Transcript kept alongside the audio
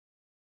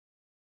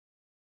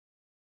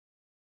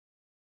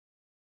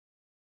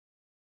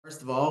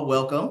First of all,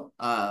 welcome.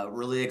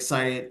 Really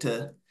excited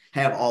to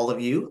have all of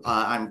you.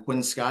 I'm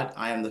Quinn Scott.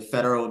 I am the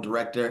Federal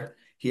Director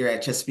here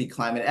at Chesapeake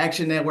Climate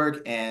Action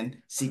Network and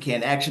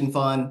CCAN Action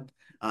Fund.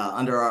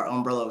 Under our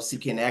umbrella of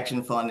CCAN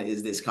Action Fund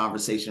is this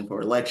conversation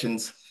for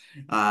elections.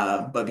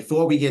 But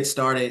before we get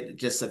started,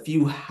 just a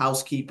few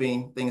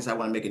housekeeping things I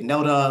want to make a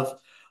note of.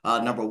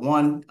 Number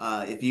one,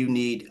 if you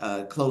need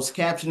closed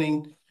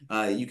captioning,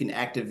 you can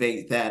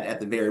activate that at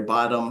the very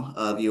bottom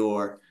of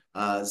your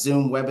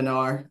Zoom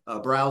webinar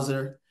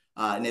browser.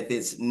 And if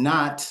it's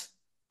not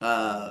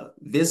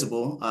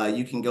visible,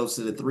 you can go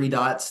to the three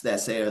dots that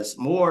says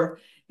more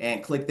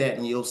and click that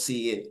and you'll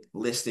see it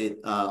listed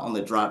on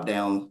the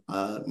drop-down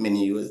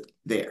menu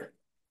there.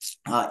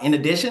 In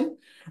addition,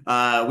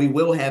 we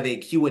will have a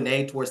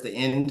Q&A towards the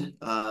end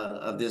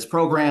of this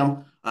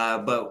program,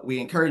 but we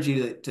encourage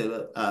you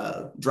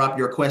to drop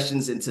your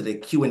questions into the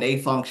Q&A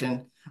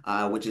function,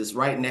 which is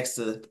right next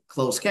to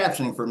closed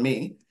captioning for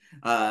me.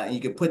 And you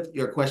can put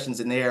your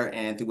questions in there,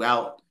 and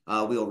throughout,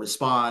 we'll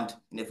respond.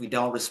 And if we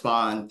don't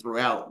respond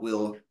throughout,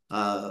 we'll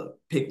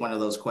pick one of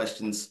those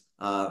questions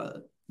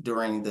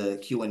during the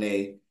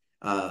Q&A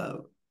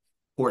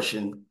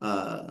portion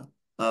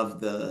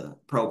of the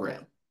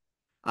program.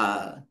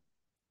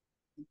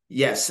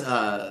 Yes,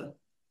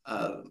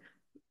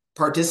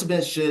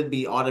 participants should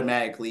be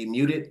automatically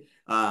muted.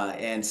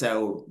 And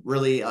so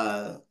really,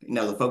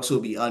 the folks who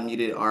will be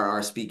unmuted are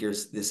our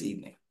speakers this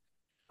evening.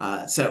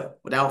 So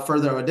without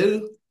further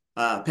ado,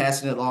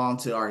 passing it along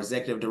to our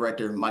Executive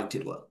Director, Mike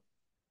Tidwell.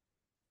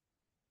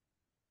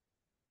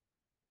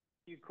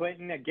 Thank you,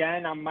 Quentin.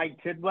 Again, I'm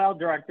Mike Tidwell,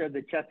 Director of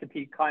the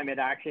Chesapeake Climate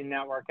Action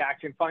Network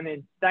Action Fund,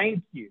 and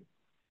thank you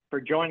for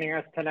joining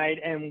us tonight,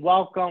 and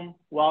welcome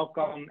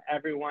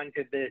everyone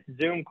to this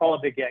Zoom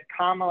call to get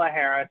Kamala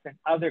Harris and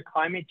other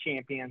climate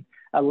champions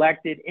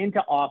elected into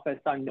office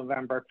on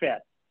November 5th.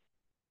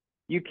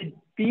 You can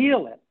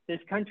feel it. This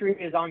country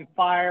is on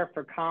fire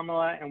for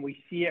Kamala, and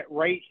we see it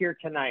right here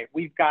tonight.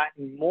 We've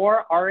gotten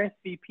more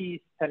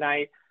RSVPs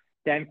tonight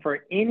than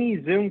for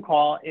any Zoom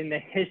call in the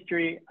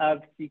history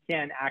of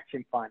CCAN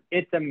Action Fund.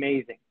 It's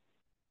amazing.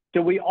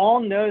 So we all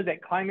know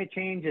that climate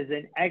change is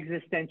an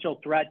existential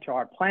threat to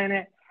our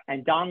planet,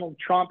 and Donald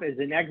Trump is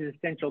an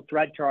existential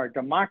threat to our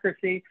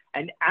democracy.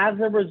 And as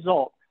a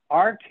result,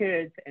 our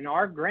kids and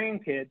our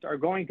grandkids are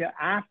going to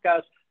ask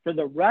us for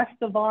the rest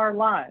of our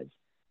lives,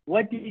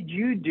 what did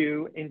you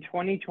do in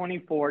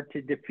 2024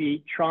 to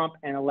defeat Trump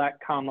and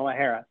elect Kamala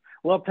Harris?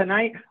 Well,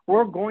 tonight,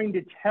 we're going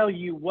to tell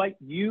you what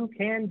you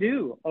can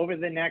do over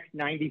the next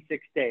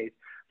 96 days.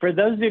 For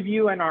those of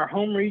you in our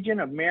home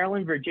region of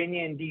Maryland,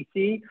 Virginia, and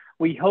DC,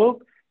 we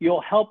hope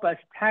you'll help us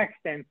text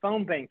and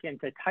phone bank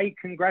into tight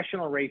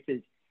congressional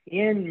races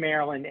in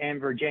Maryland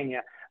and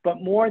Virginia.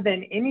 But more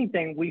than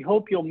anything, we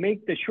hope you'll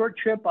make the short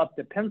trip up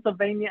to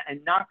Pennsylvania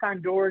and knock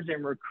on doors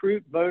and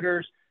recruit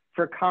voters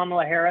for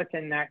Kamala Harris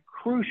in that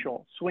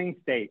crucial swing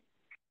state.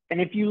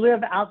 And if you live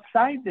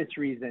outside this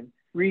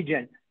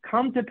region,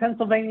 come to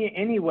Pennsylvania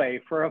anyway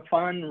for a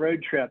fun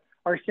road trip,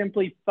 or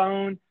simply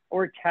phone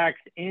or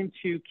text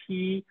into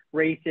key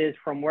races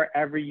from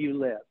wherever you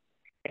live.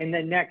 In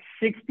the next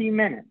 60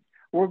 minutes,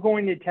 we're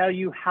going to tell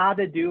you how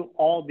to do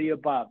all the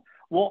above.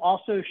 We'll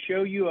also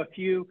show you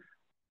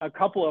a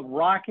couple of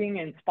rocking,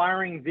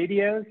 inspiring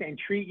videos and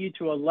treat you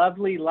to a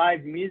lovely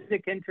live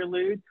music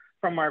interlude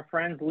from our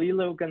friends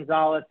Lilo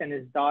Gonzalez and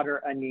his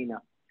daughter,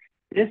 Anina.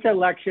 This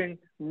election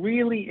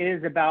really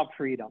is about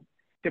freedom.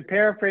 To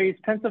paraphrase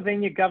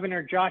Pennsylvania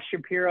Governor Josh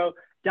Shapiro,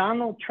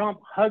 Donald Trump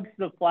hugs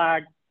the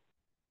flag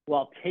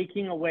while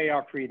taking away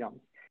our freedoms.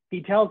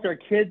 He tells our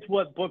kids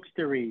what books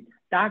to read.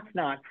 That's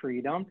not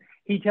freedom.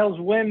 He tells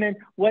women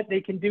what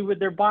they can do with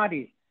their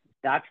bodies.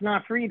 That's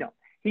not freedom.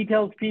 He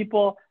tells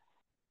people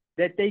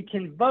that they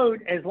can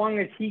vote as long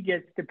as he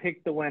gets to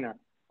pick the winner.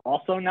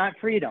 Also not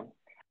freedom.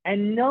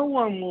 And no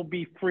one will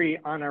be free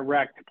on a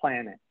wrecked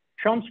planet.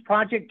 Trump's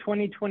Project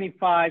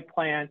 2025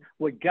 plan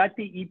would gut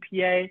the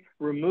EPA,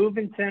 remove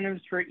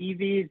incentives for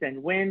EVs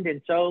and wind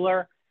and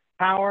solar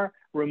power,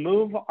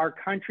 remove our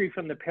country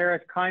from the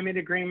Paris Climate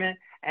Agreement,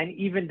 and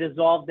even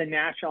dissolve the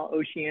National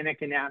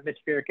Oceanic and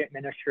Atmospheric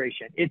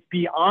Administration. It's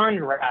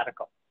beyond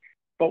radical,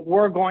 but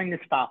we're going to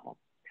stop them.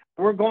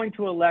 We're going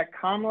to elect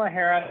Kamala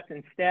Harris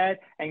instead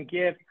and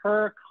give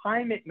her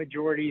climate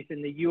majorities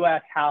in the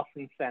U.S. House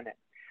and Senate.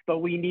 But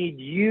we need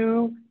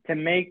you to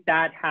make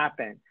that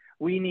happen.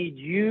 We need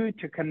you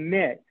to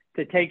commit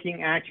to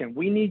taking action.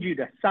 We need you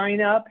to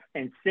sign up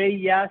and say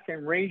yes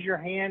and raise your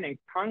hand and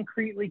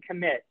concretely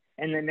commit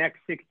in the next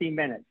 60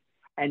 minutes.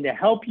 And to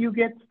help you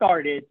get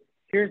started,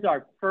 here's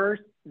our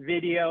first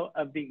video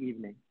of the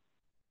evening.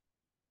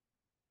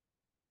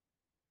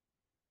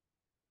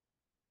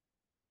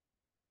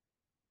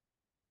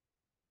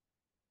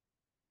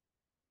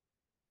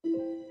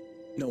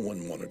 No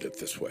one wanted it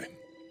this way.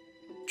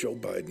 Joe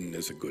Biden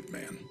is a good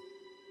man,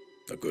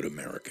 a good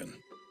American,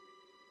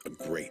 a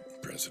great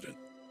president.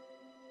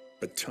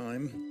 But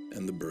time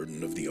and the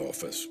burden of the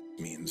office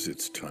means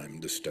it's time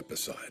to step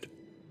aside,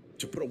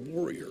 to put a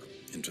warrior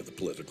into the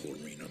political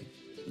arena,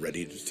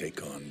 ready to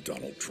take on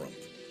Donald Trump,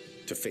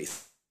 to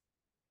face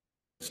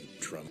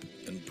Trump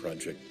and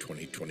Project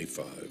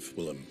 2025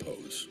 will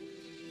impose.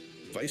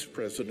 Vice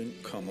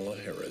President Kamala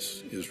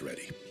Harris is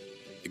ready,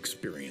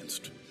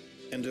 experienced,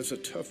 and as a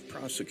tough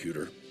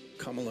prosecutor,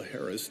 Kamala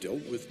Harris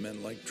dealt with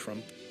men like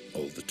Trump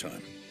all the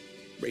time.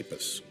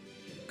 Rapists,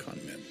 con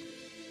men,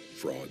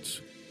 frauds,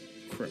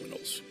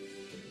 criminals.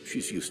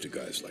 She's used to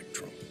guys like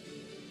Trump,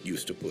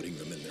 used to putting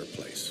them in their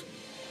place.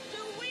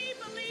 Do we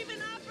believe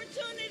in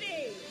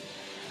opportunity?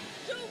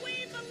 Do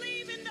we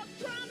believe in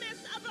the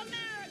promise of America?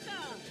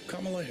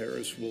 Kamala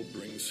Harris will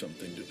bring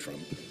something to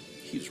Trump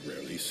he's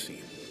rarely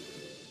seen.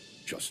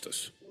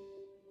 Justice.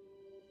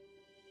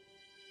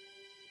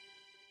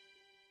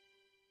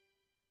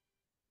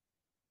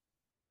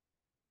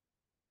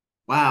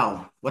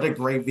 Wow, what a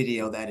great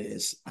video that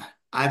is.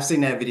 I've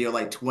seen that video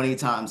like 20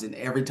 times, and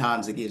every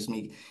time it gives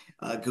me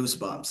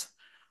goosebumps.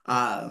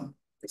 Um,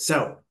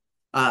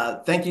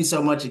 Thank you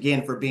so much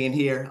again for being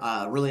here.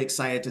 Really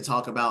excited to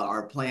talk about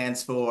our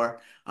plans for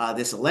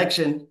this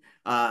election.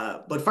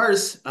 But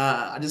first,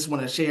 I just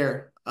want to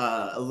share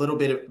a little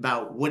bit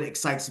about what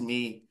excites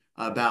me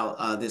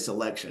about this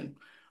election.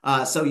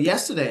 So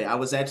yesterday, I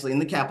was actually in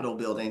the Capitol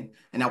building,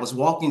 and I was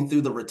walking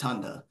through the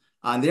rotunda.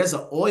 And there's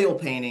an oil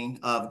painting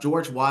of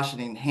George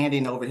Washington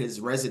handing over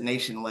his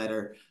resignation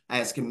letter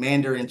as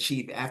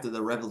commander-in-chief after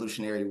the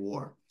Revolutionary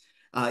War.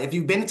 If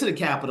you've been to the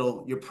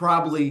Capitol, you're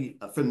probably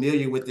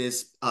familiar with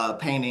this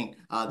painting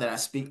that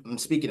I'm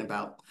speaking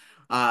about.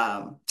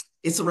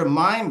 It's a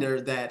reminder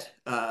that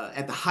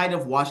at the height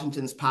of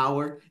Washington's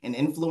power and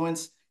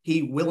influence,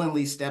 he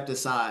willingly stepped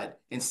aside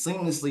and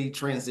seamlessly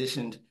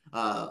transitioned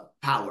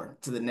power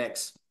to the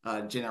next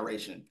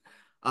generation.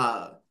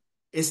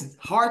 It's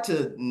hard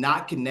to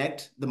not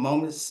connect the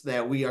moments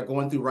that we are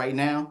going through right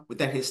now with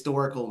that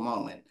historical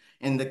moment.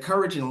 And the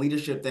courage and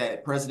leadership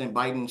that President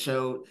Biden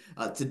showed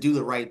to do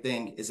the right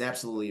thing is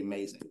absolutely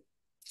amazing.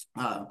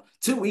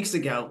 2 weeks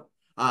ago,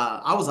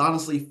 I was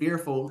honestly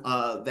fearful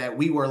that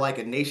we were like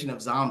a nation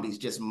of zombies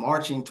just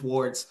marching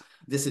towards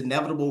this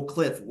inevitable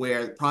cliff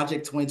where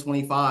Project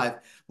 2025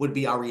 would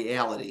be our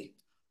reality.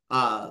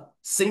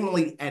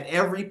 Seemingly at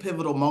every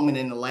pivotal moment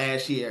in the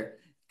last year,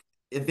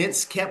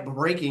 events kept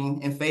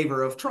breaking in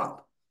favor of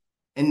Trump,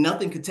 and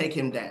nothing could take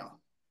him down.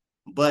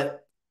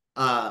 But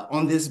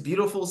on this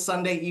beautiful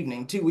Sunday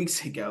evening, 2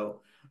 weeks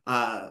ago,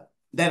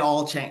 that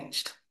all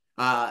changed.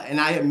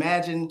 And I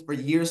imagine for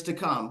years to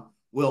come,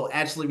 we'll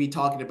actually be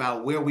talking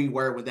about where we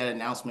were when that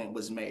announcement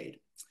was made.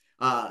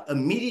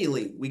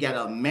 Immediately, we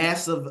got a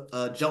massive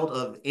jolt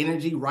of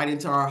energy right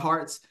into our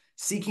hearts.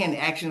 CCAN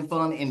Action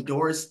Fund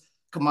endorsed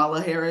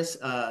Kamala Harris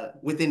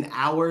within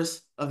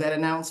hours of that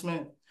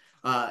announcement.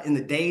 In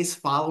the days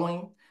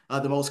following,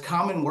 the most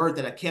common word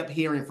that I kept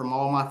hearing from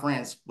all my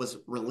friends was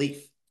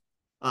relief.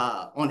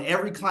 On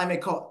every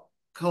climate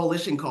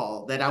coalition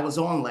call that I was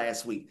on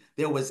last week,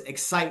 there was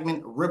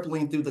excitement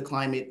rippling through the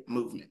climate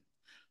movement.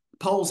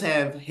 Polls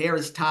have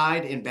Harris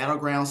tied in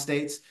battleground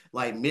states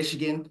like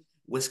Michigan,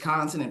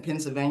 Wisconsin, and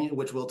Pennsylvania,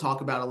 which we'll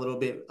talk about a little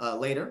bit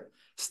later.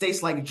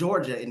 States like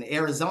Georgia and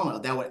Arizona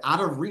that were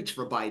out of reach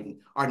for Biden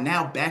are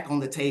now back on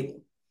the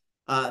table.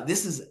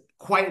 This is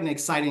quite an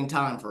exciting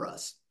time for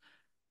us.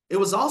 It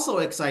was also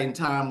an exciting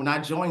time when I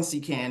joined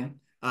CCAN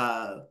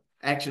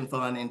Action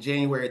Fund in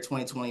January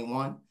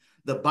 2021.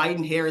 The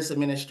Biden-Harris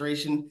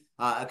administration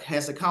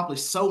has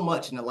accomplished so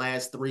much in the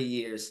last 3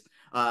 years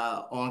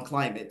on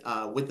climate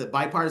with the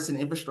Bipartisan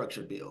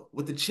Infrastructure Bill,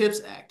 with the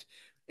CHIPS Act,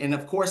 and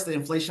of course, the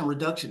Inflation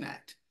Reduction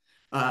Act.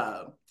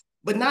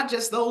 But not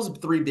just those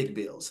 3 big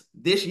bills.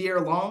 This year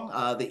alone,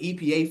 the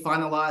EPA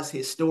finalized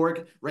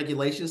historic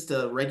regulations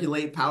to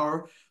regulate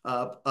power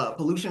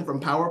pollution from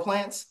power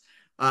plants.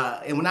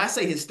 And when I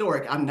say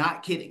historic, I'm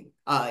not kidding.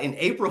 In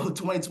April of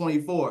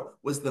 2024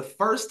 was the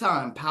first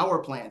time power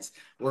plants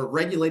were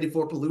regulated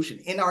for pollution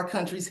in our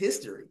country's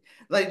history.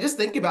 Like, just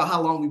think about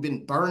how long we've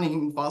been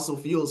burning fossil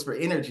fuels for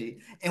energy,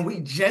 and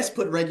we just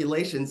put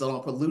regulations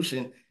on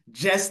pollution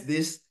just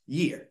this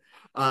year.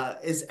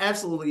 It's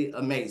absolutely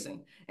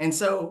amazing. And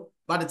so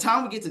by the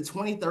time we get to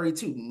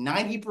 2032,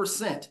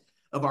 90%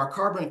 of our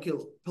carbon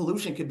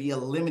pollution could be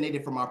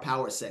eliminated from our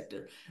power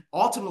sector,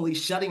 ultimately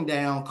shutting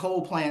down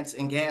coal plants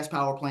and gas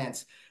power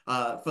plants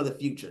for the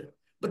future.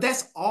 But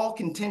that's all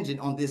contingent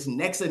on this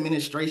next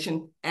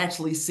administration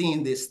actually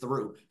seeing this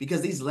through,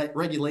 because these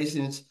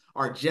regulations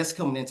are just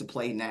coming into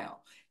play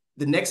now.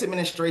 The next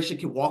administration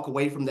can walk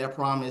away from their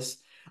promise.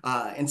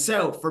 And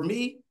so for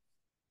me,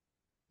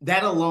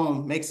 that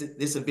alone makes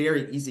this a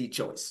very easy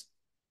choice.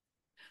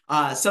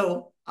 On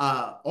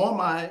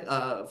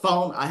my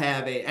phone, I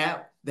have an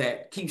app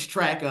that keeps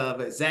track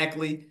of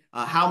exactly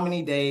how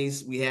many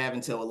days we have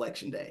until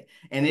Election Day.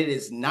 And it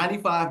is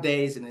 95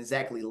 days and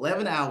exactly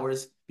 11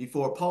 hours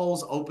before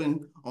polls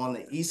open on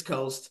the East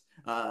Coast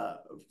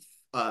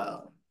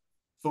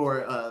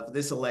for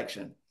this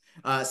election.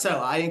 So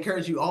I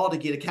encourage you all to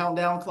get a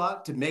countdown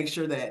clock to make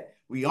sure that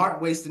we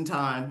aren't wasting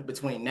time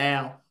between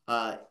now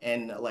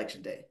and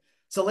Election Day.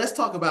 So let's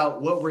talk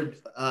about what we're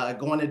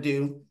going to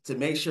do to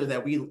make sure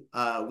that we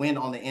win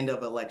on the end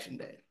of Election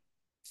Day.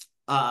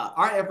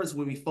 Our efforts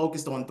will be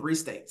focused on 3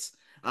 states,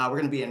 We're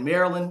going to be in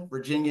Maryland,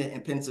 Virginia,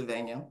 and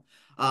Pennsylvania.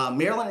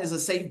 Maryland is a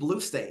safe blue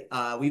state.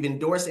 We've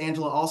endorsed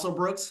Angela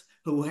Alsobrooks,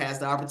 who has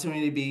the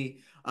opportunity to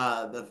be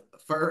the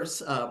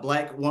first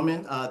Black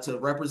woman to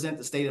represent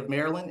the state of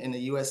Maryland in the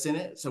U.S.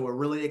 Senate. So we're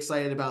really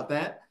excited about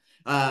that.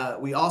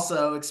 We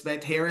also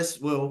expect Harris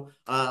will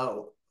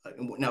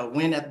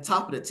win at the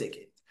top of the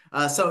ticket.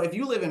 So if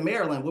you live in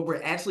Maryland, what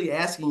we're actually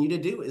asking you to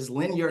do is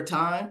lend your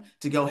time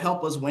to go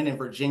help us win in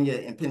Virginia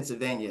and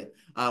Pennsylvania,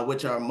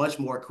 which are much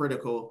more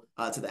critical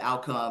to the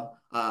outcome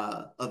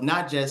of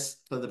not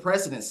just for the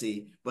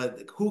presidency,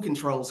 but who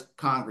controls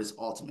Congress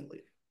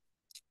ultimately.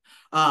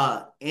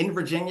 In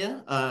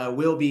Virginia,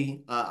 we'll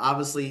be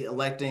obviously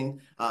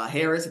electing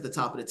Harris at the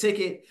top of the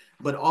ticket,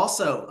 but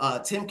also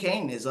Tim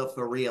Kaine is up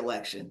for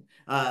re-election.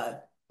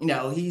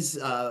 He's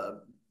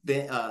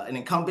been an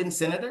incumbent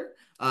senator.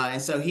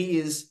 And so he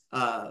is,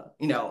 up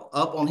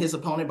on his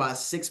opponent by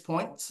 6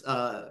 points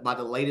by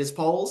the latest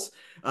polls.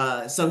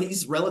 So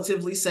he's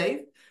relatively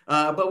safe.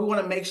 But we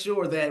want to make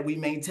sure that we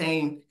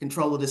maintain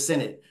control of the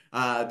Senate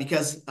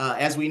because,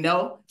 as we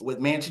know, with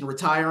Manchin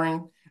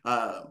retiring,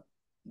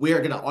 we are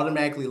going to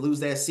automatically lose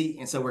that seat.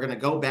 And so we're going to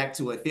go back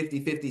to a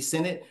 50-50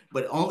 Senate,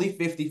 but only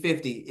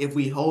 50-50 if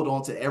we hold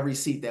on to every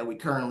seat that we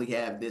currently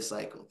have this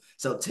cycle.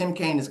 So Tim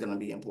Kaine is going to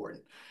be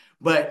important.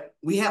 But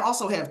we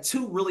also have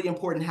two really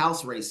important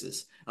House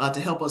races to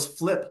help us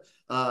flip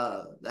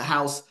the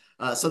House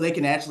so they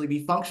can actually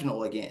be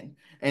functional again.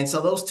 And so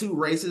those two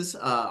races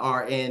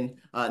are in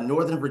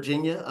Northern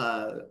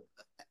Virginia.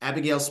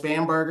 Abigail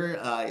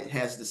Spanberger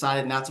has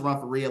decided not to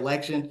run for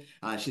re-election.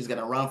 She's going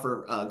to run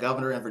for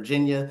governor in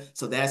Virginia.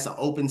 So that's an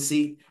open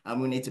seat.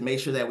 We need to make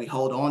sure that we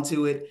hold on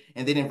to it.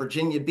 And then in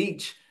Virginia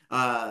Beach,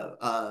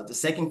 the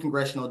 2nd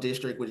Congressional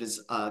District, which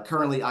is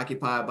currently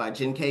occupied by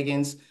Jen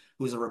Kagans,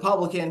 who's a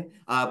Republican,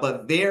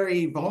 but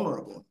very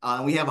vulnerable.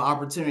 We have an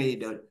opportunity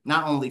to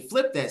not only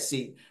flip that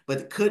seat, but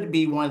it could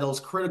be one of those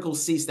critical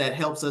seats that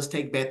helps us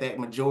take back that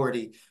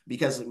majority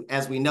because,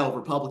 as we know,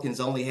 Republicans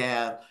only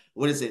have,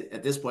 what is it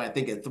at this point? I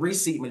think a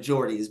 3-seat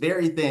majority is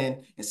very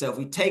thin. And so if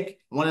we take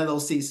one of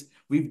those seats,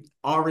 we've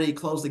already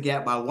closed the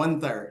gap by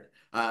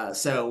 1/3.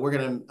 So we're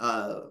going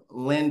to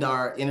lend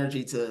our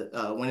energy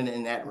to winning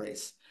in that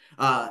race.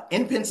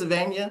 In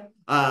Pennsylvania,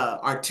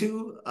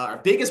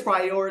 our biggest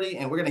priority,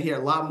 and we're going to hear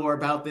a lot more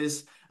about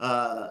this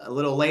a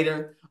little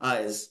later,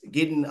 is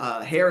getting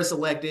Harris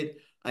elected.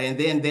 And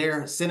then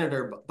their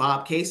Senator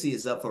Bob Casey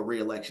is up for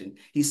re-election.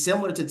 He's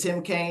similar to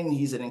Tim Kaine.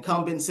 He's an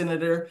incumbent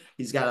senator.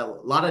 He's got a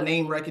lot of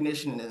name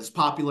recognition and is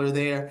popular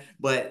there.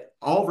 But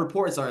all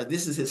reports are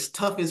this is his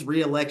toughest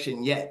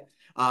re-election yet.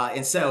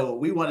 And so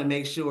we want to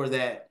make sure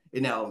that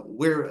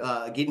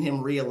we're getting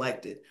him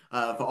reelected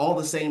for all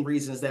the same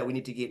reasons that we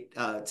need to get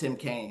Tim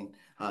Kaine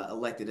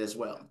elected as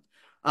well.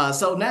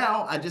 So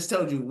now I just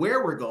told you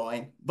where we're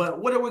going, but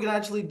what are we going to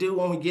actually do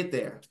when we get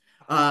there?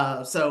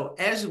 So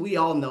as we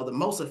all know, the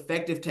most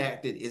effective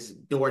tactic is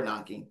door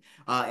knocking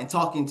and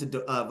talking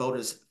to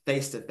voters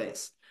face to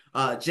face.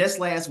 Just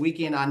last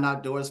weekend, I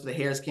knocked doors for the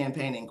Harris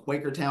campaign in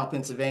Quakertown,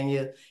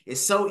 Pennsylvania.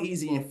 It's so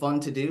easy and fun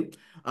to do.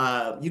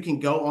 You can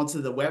go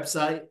onto the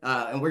website,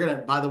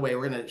 and by the way,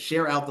 we're gonna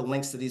share out the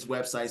links to these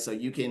websites so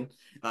you can,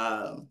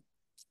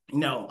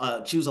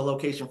 choose a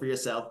location for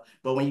yourself.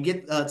 But when you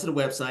get to the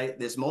website,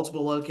 there's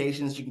multiple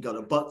locations. You can go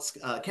to Bucks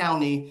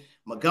County,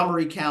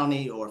 Montgomery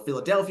County, or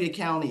Philadelphia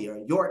County, or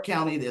York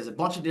County. There's a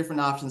bunch of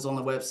different options on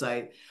the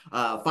website.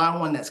 Find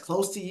one that's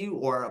close to you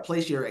or a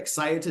place you're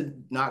excited to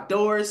knock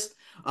doors.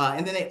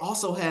 And then they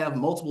also have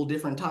multiple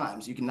different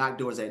times. You can knock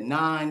doors at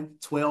 9,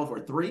 12, or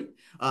 3.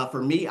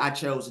 For me, I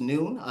chose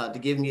noon to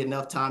give me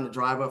enough time to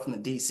drive up from the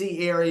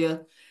DC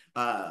area.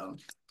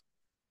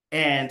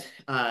 And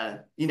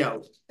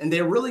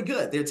they're really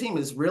good. Their team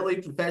is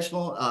really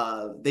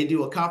professional. They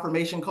do a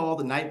confirmation call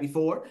the night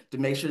before to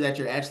make sure that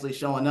you're actually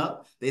showing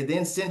up. They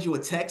then send you a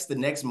text the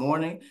next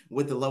morning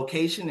with the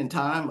location and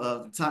time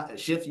of the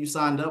shift you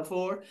signed up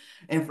for.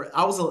 And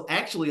I was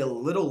actually a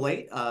little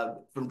late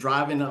from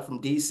driving up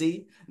from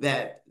DC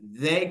that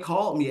they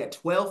called me at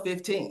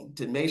 12:15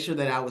 to make sure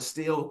that I was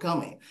still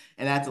coming.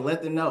 And I had to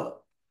let them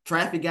know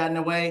traffic got in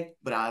the way,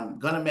 but I'm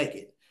going to make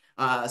it.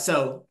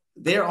 So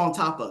they're on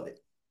top of it.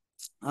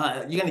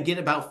 You're going to get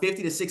about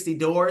 50 to 60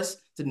 doors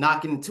to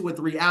knock in 2 or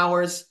 3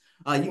 hours.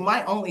 You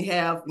might only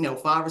have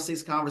 5 or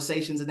 6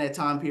 conversations in that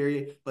time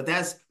period, but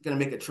that's going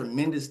to make a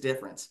tremendous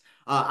difference.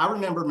 I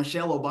remember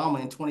Michelle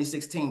Obama in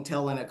 2016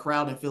 telling a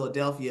crowd in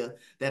Philadelphia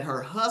that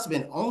her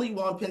husband only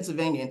won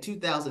Pennsylvania in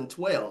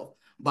 2012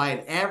 by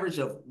an average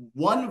of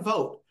 1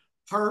 vote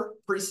per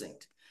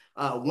precinct.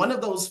 One of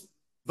those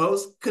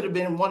votes could have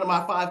been one of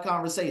my 5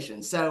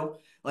 conversations. So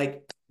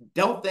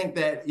don't think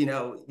that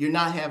you're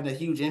not having a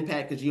huge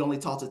impact because you only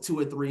talk to 2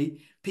 or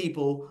 3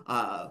 people.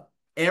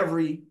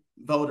 Every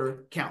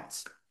voter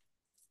counts,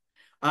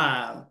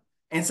 and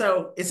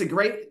so it's a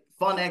great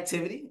fun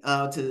activity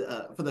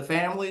for the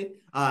family.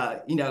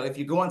 If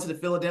you're going to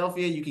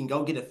Philadelphia, you can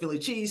go get a Philly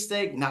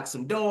cheesesteak, knock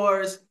some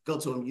doors, go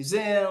to a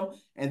museum,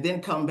 and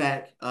then come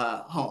back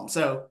home.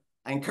 So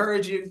I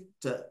encourage you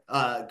to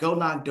go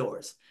knock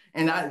doors.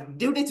 And I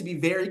do need to be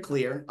very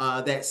clear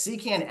that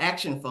CCAN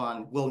Action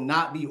Fund will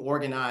not be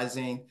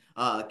organizing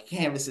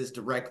canvases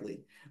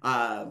directly.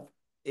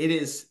 It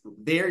is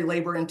very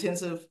labor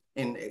intensive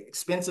and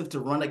expensive to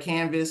run a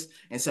canvas.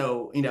 And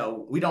so,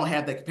 we don't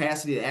have the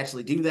capacity to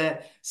actually do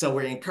that. So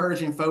we're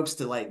encouraging folks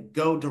to like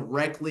go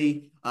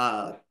directly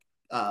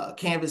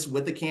canvas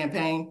with the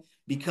campaign.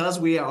 Because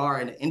we are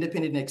an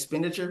independent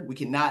expenditure, we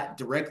cannot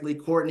directly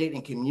coordinate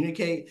and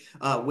communicate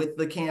with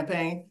the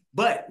campaign,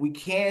 but we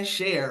can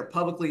share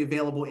publicly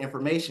available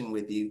information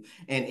with you.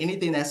 And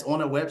anything that's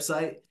on a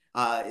website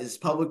is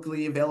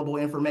publicly available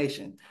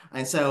information.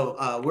 And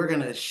so we're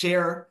going to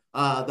share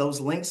those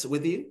links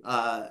with you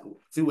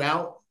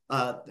throughout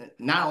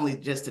not only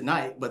just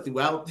tonight, but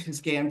throughout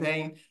this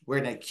campaign. We're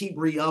going to keep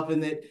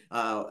re-upping it.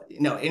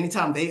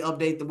 Anytime they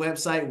update the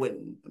website with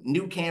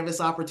new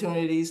Canvas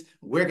opportunities,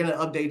 we're going to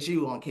update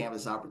you on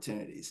Canvas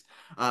opportunities.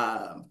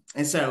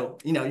 And so,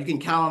 you can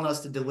count on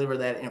us to deliver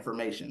that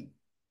information.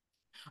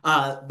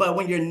 But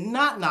when you're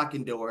not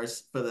knocking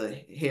doors for the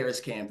Harris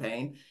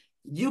campaign,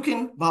 you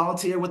can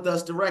volunteer with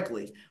us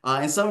directly.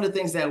 And some of the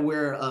things that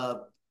we're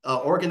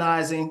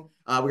organizing,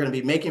 we're going to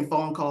be making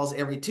phone calls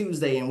every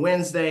Tuesday and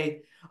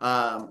Wednesday.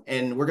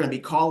 And we're going to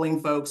be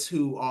calling folks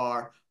who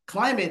are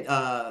climate,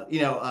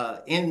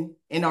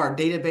 in our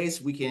database.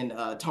 We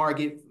can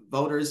target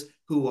voters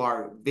who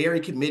are very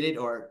committed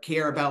or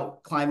care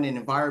about climate and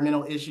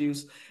environmental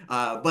issues.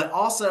 But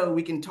also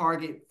we can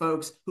target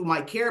folks who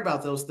might care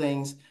about those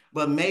things,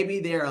 but maybe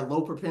they're a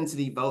low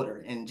propensity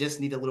voter and just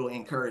need a little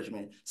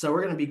encouragement. So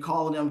we're going to be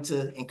calling them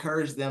to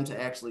encourage them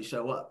to actually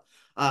show up.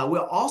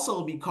 We'll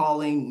also be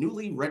calling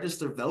newly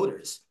registered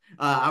voters.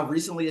 I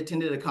recently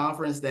attended a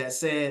conference that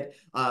said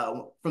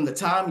from the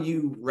time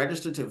you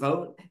register to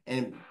vote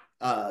and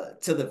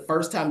to the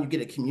first time you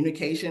get a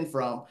communication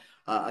from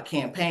a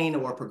campaign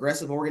or a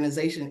progressive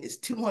organization is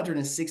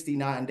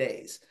 269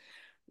 days.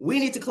 We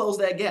need to close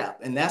that gap,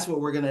 and that's what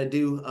we're going to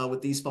do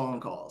with these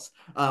phone calls.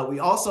 We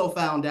also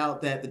found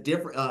out that the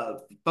different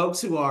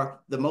folks who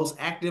are the most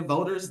active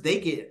voters, they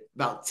get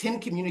about 10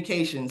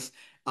 communications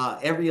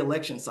every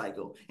election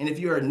cycle. And if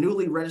you're a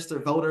newly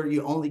registered voter,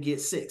 you only get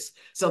 6.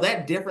 So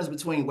that difference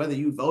between whether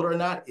you vote or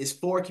not is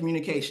 4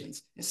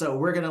 communications. And so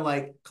we're going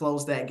to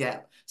close that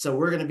gap. So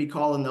we're going to be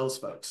calling those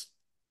folks.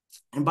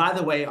 And by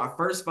the way, our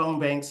first phone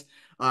banks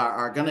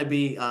are going to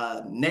be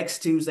next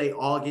Tuesday,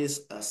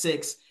 August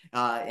 6th.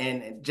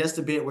 And in just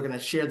a bit, we're going to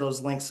share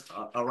those links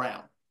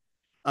around.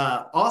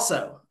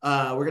 Also,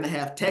 we're going to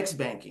have text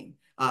banking.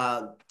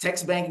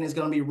 Text banking is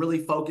going to be really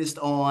focused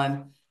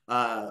on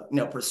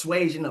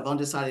persuasion of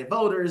undecided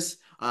voters,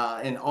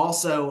 and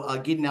also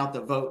getting out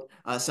the vote.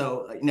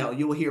 So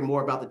you will hear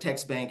more about the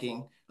text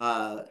banking,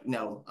 in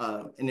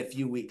a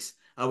few weeks.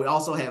 We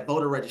also have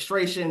voter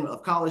registration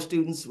of college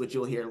students, which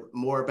you'll hear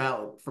more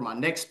about from our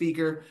next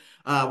speaker.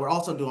 We're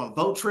also doing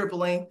vote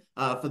tripling.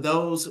 For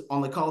those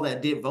on the call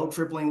that did vote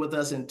tripling with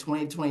us in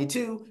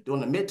 2022 during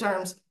the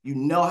midterms, you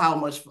know how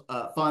much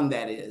fun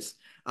that is.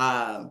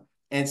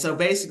 And so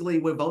basically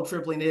what vote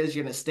tripling is,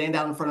 you're going to stand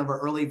out in front of an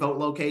early vote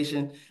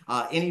location.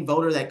 Any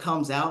voter that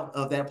comes out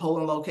of that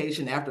polling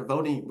location after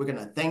voting, we're going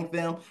to thank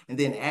them and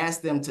then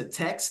ask them to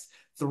text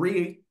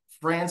 3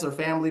 friends or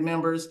family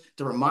members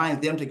to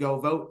remind them to go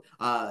vote.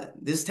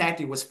 This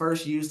tactic was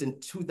first used in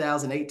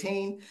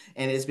 2018,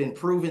 and it's been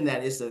proven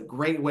that it's a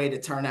great way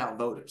to turn out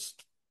voters.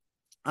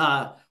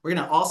 We're going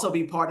to also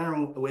be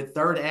partnering with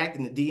Third Act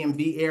in the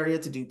DMV area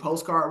to do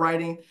postcard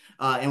writing.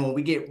 And when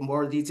we get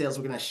more details,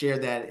 we're going to share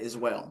that as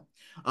well.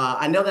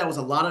 I know that was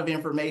a lot of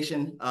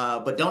information,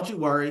 but don't you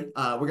worry.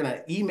 We're going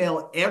to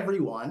email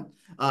everyone,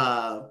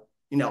 all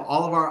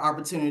of our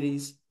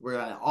opportunities. We're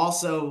going to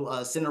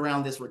also send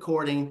around this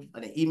recording,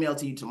 an email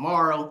to you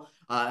tomorrow,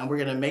 and we're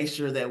going to make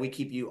sure that we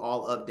keep you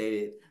all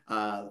updated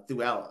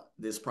throughout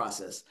this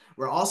process.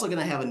 We're also going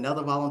to have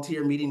another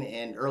volunteer meeting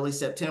in early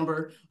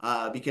September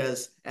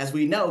because, as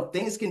we know,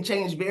 things can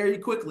change very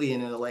quickly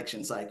in an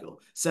election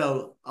cycle.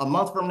 So a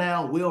month from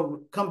now,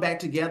 we'll come back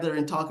together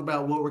and talk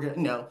about what we're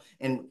going to,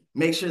 and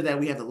make sure that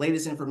we have the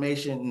latest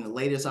information and the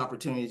latest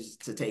opportunities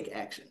to take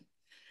action.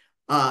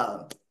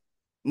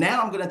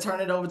 Now I'm going to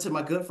turn it over to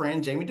my good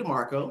friend, Jamie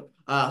DeMarco,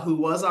 who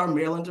was our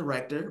Maryland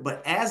director,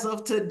 but as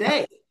of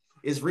today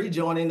is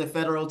rejoining the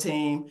federal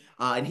team,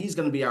 and he's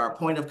going to be our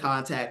point of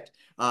contact,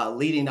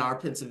 leading our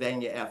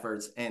Pennsylvania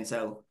efforts. And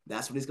so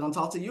that's what he's going to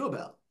talk to you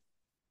about.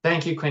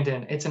 Thank you,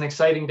 Quentin. It's an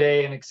exciting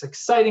day and it's an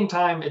exciting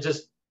time. It's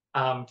just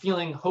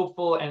feeling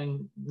hopeful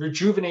and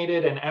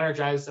rejuvenated and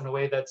energized in a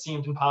way that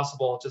seemed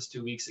impossible just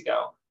 2 weeks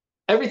ago.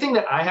 Everything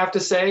that I have to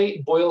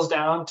say boils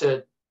down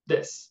to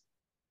this.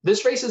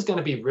 This race is going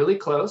to be really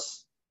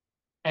close,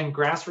 and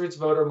grassroots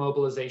voter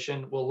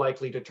mobilization will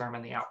likely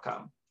determine the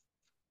outcome.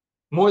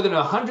 More than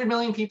 100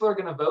 million people are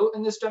going to vote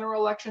in this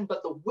general election,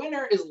 but the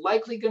winner is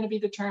likely going to be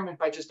determined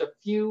by just a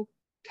few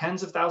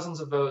tens of thousands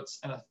of votes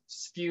in a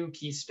few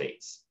key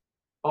states.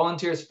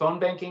 Volunteers phone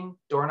banking,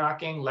 door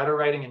knocking, letter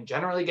writing, and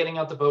generally getting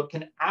out the vote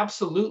can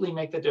absolutely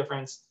make the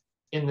difference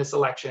in this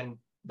election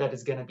that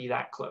is going to be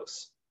that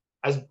close.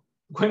 As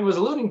Quinn was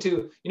alluding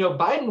to,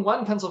 Biden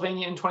won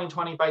Pennsylvania in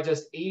 2020 by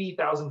just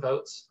 80,000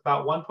 votes,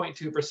 about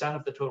 1.2%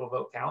 of the total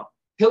vote count.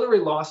 Hillary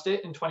lost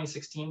it in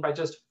 2016 by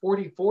just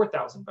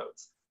 44,000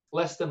 votes,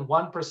 less than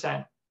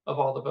 1% of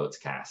all the votes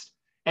cast.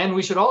 And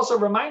we should also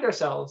remind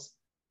ourselves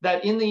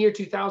that in the year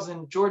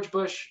 2000, George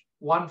Bush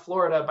won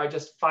Florida by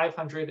just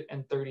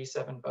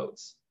 537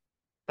 votes.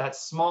 That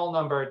small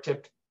number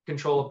tipped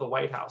control of the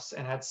White House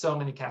and had so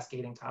many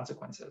cascading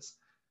consequences.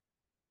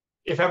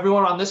 If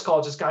everyone on this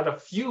call just got a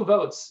few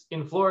votes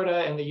in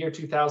Florida in the year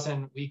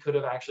 2000, we could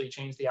have actually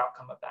changed the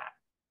outcome of that.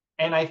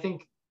 And I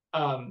think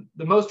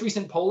the most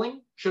recent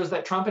polling shows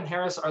that Trump and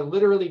Harris are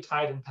literally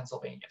tied in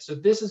Pennsylvania. So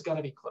this is going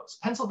to be close.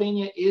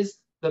 Pennsylvania is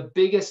the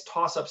biggest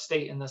toss-up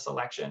state in this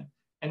election.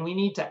 And we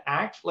need to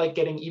act like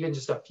getting even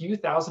just a few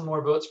thousand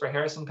more votes for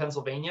Harris in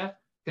Pennsylvania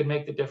could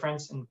make the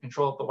difference in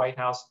control of the White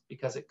House,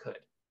 because it could.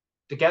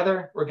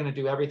 Together, we're going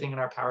to do everything in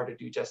our power to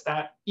do just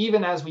that,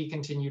 even as we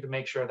continue to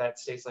make sure that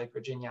states like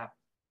Virginia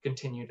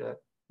continue to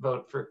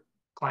vote for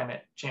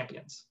climate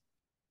champions.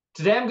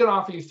 Today, I'm going to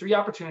offer you 3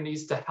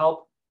 opportunities to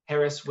help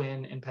Harris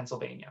win in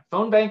Pennsylvania: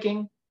 phone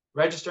banking,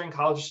 registering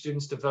college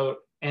students to vote,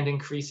 and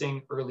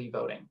increasing early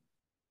voting.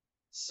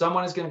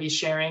 Someone is going to be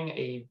sharing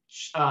a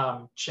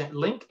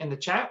link in the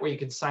chat where you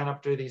can sign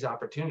up to these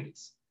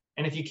opportunities.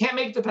 And if you can't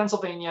make it to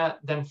Pennsylvania,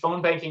 then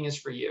phone banking is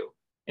for you.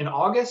 In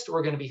August,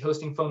 we're going to be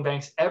hosting phone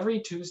banks every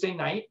Tuesday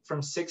night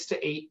from 6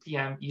 to 8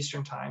 p.m.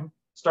 Eastern time.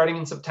 Starting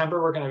in September,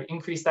 we're going to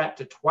increase that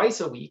to twice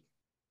a week.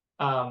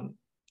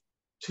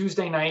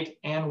 Tuesday night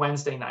and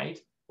Wednesday night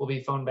will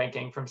be phone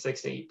banking from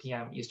 6 to 8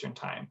 p.m. Eastern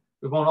time.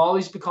 We won't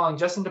always be calling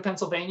just into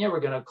Pennsylvania.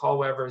 We're going to call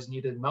wherever is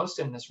needed most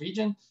in this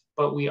region,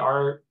 but we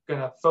are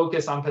going to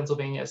focus on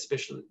Pennsylvania,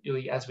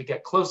 especially as we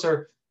get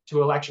closer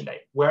to Election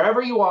Day.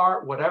 Wherever you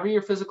are, whatever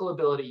your physical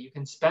ability, you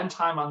can spend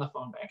time on the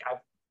phone bank. I've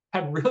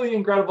had really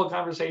incredible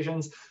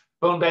conversations,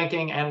 phone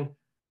banking, and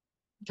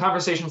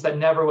conversations that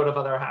never would have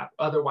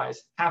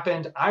otherwise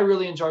happened. I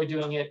really enjoy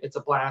doing it. It's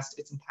a blast.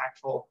 It's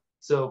impactful.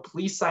 So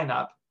please sign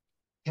up.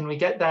 Can we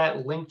get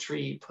that link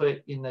tree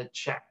put in the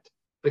chat?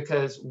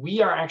 Because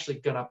we are actually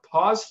going to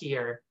pause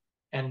here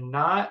and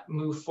not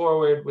move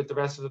forward with the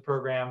rest of the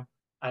program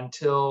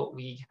until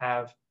we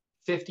have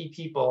 50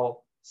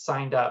 people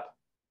signed up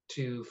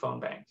to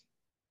phone bank.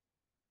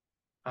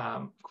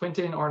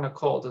 Quentin or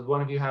Nicole, does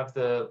one of you have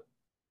the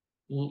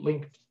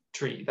link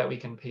tree that we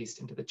can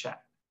paste into the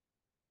chat?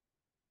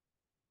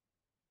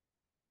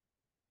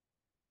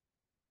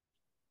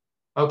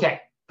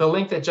 Okay, the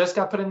link that just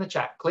got put in the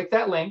chat, click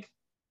that link,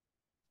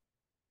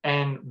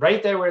 and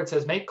right there where it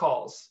says make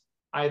calls,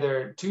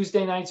 either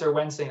Tuesday nights or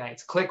Wednesday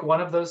nights, click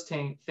one of those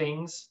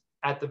things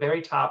at the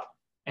very top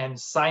and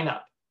sign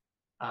up.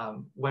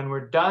 When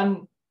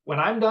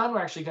I'm done, we're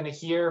actually going to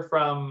hear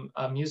from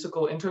a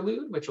musical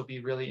interlude, which will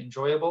be really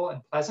enjoyable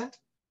and pleasant.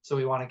 So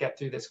we want to get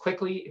through this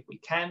quickly if we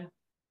can.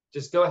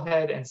 Just go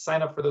ahead and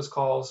sign up for those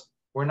calls.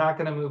 We're not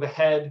going to move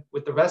ahead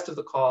with the rest of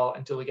the call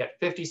until we get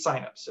 50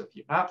 signups. So if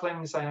you're not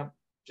planning to sign up,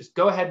 just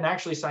go ahead and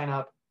actually sign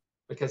up,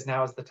 because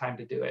now is the time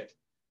to do it.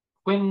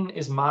 Quinn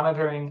is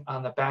monitoring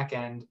on the back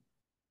end.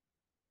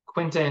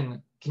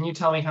 Quentin, can you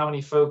tell me how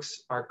many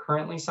folks are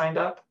currently signed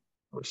up?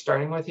 We're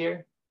starting with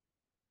here.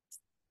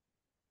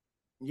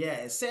 Yeah,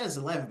 it says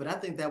 11, but I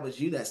think that was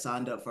you that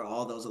signed up for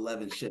all those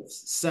 11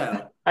 shifts.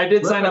 So I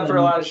did sign up for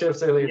a lot of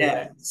shifts earlier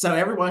today. So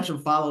everyone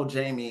should follow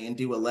Jamie and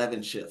do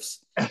 11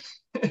 shifts. I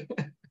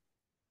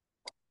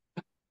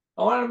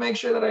wanted to make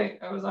sure that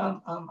I was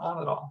on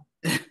it all.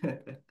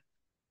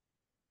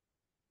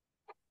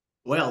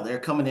 Well, they're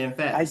coming in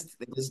fast.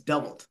 They just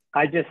doubled.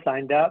 I just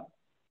signed up.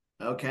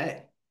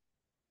 Okay.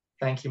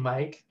 Thank you,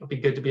 Mike. It'll be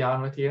good to be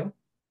on with you.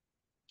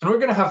 And we're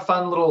going to have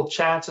fun little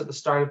chats at the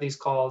start of these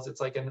calls.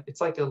 It's like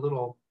a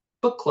little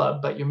book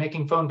club, but you're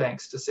making phone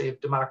banks to save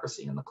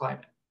democracy and the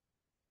climate.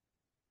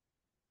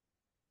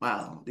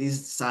 Wow,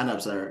 these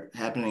signups are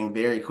happening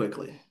very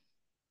quickly.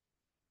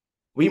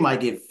 We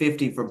might get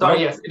 50 for both.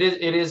 Sorry, yes,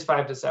 it is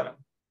 5 to 7.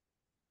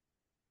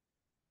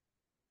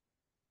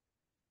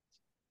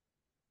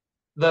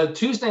 The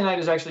Tuesday night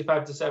is actually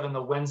 5 to 7.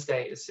 The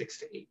Wednesday is 6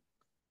 to 8.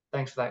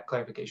 Thanks for that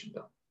clarification,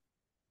 Bill.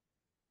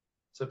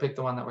 So pick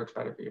the one that works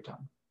better for your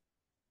time.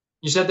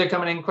 You said they're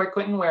coming in quick,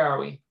 Quentin. Where are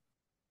we?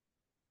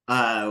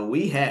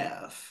 We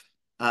have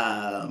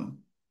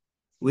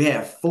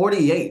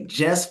 48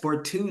 just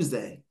for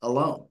Tuesday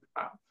alone.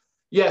 Wow.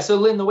 Yeah, so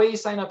Lynn, the way you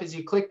sign up is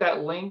you click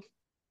that link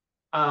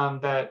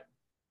that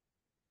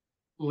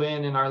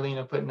Lynn and Arlene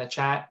have put in the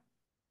chat.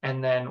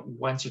 And then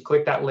once you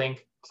click that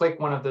link,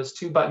 click one of those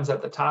 2 buttons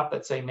at the top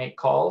that say make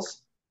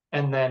calls.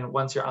 And then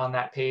once you're on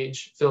that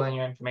page, fill in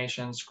your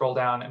information, scroll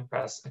down and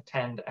press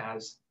attend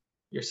as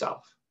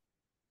yourself.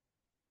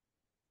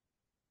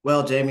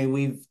 Well, Jamie,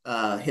 we've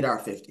hit our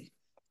 50.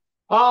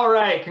 All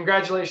right,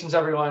 congratulations,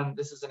 everyone.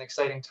 This is an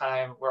exciting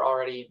time. We're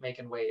already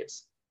making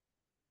waves.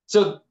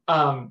 So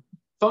phone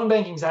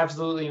banking is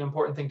absolutely an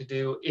important thing to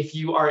do. If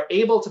you are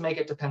able to make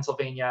it to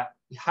Pennsylvania,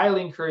 we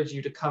highly encourage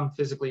you to come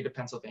physically to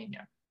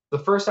Pennsylvania. The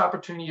first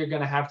opportunity you're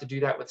going to have to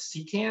do that with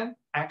CCAN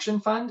Action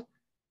Fund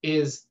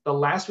is the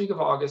last week of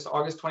August,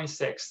 August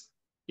 26th.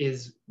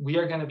 is we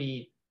are going to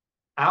be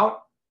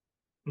out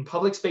in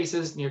public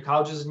spaces near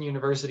colleges and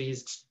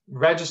universities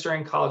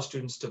registering college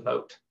students to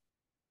vote.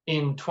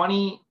 In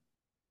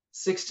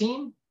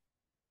 2016,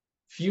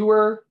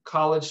 fewer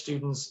college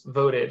students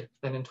voted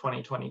than in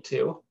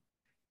 2022.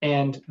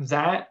 And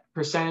that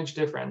percentage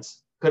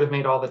difference could have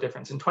made all the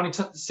difference. In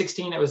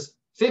 2016, it was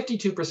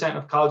 52%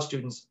 of college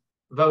students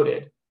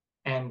voted,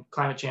 and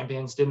climate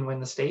champions didn't win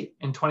the state.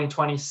 In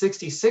 2020,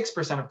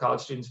 66% of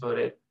college students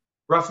voted,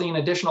 roughly an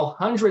additional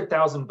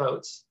 100,000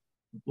 votes,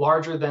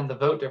 larger than the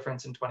vote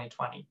difference in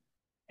 2020.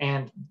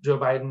 And Joe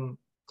Biden,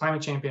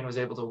 climate champion, was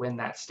able to win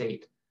that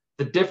state.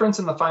 The difference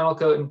in the final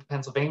vote in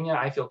Pennsylvania,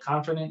 I feel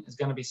confident, is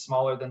going to be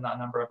smaller than the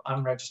number of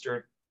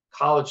unregistered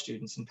college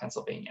students in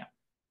Pennsylvania.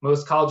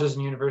 Most colleges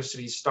and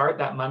universities start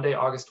that Monday,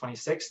 August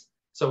 26th.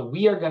 So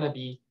we are going to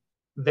be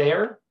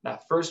there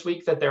that first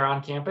week that they're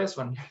on campus,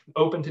 when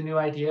open to new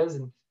ideas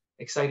and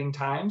exciting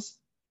times,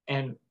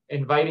 and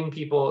inviting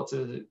people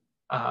to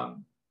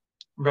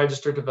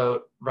register to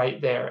vote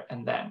right there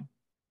and then.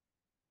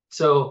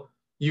 So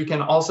you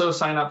can also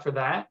sign up for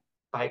that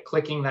by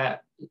clicking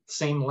that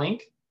same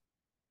link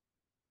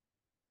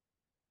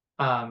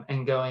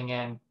and going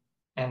in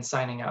and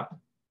signing up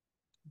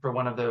for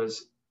one of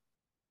those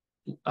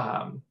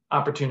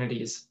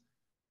opportunities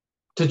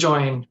to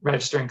join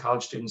registering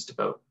college students to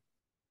vote.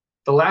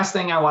 The last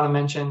thing I want to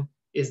mention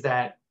is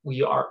that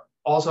we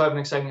also have an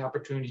exciting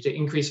opportunity to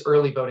increase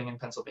early voting in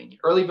Pennsylvania.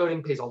 Early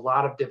voting pays a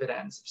lot of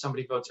dividends. If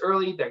somebody votes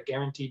early, they're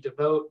guaranteed to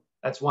vote.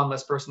 That's one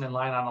less person in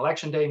line on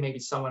election day. Maybe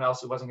someone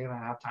else who wasn't going to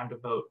have time to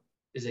vote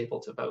is able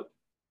to vote.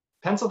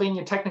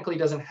 Pennsylvania technically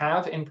doesn't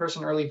have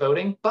in-person early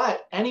voting,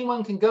 but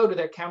anyone can go to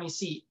their county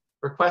seat,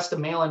 request a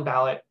mail-in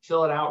ballot,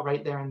 fill it out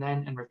right there and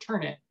then, and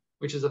return it,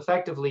 which is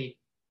effectively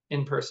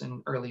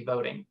in-person early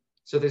voting.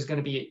 So there's going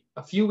to be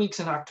a few weeks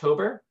in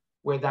October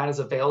where that is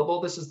available.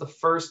 This is the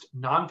first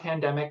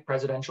non-pandemic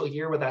presidential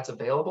year where that's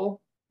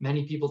available.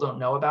 Many people don't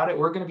know about it.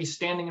 We're going to be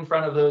standing in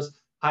front of those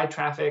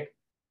high-traffic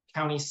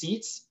county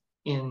seats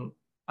in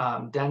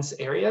dense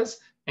areas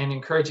and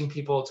encouraging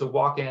people to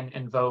walk in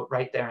and vote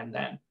right there and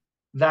then.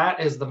 That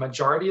is the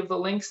majority of the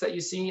links that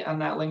you see on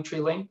that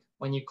Linktree link.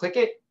 When you click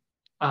it,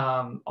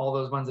 all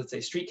those ones that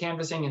say street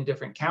canvassing in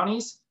different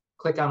counties,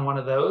 click on one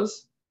of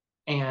those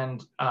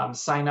and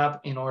sign up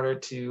in order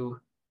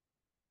to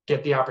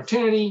get the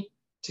opportunity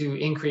to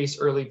increase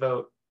early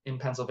vote in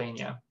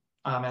Pennsylvania.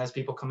 As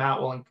people come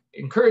out, we'll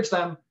encourage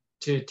them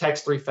to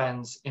text 3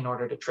 friends in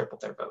order to triple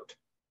their vote.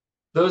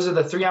 Those are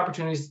the 3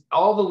 opportunities.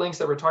 All the links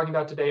that we're talking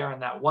about today are in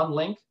that one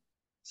link.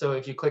 So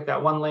if you click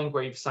that one link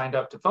where you've signed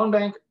up to Phone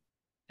Bank,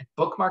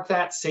 bookmark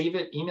that, save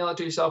it, email it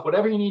to yourself,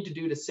 whatever you need to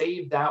do to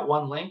save that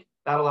one link,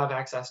 that'll have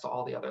access to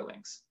all the other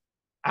links.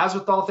 As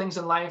with all things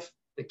in life,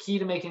 the key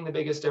to making the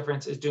biggest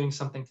difference is doing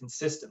something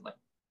consistently.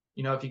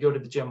 You know, if you go to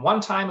the gym one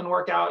time and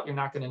work out, you're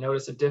not going to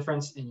notice a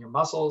difference in your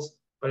muscles.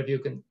 But if you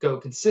can go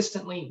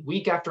consistently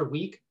week after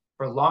week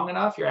for long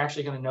enough, you're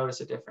actually going to notice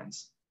a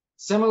difference.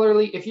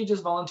 Similarly, if you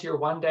just volunteer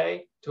one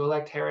day to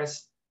elect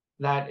Harris,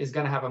 that is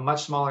going to have a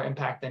much smaller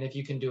impact than if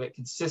you can do it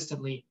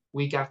consistently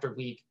week after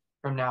week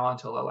from now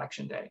until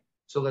election day.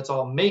 So let's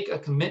all make a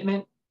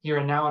commitment here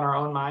and now in our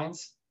own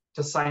minds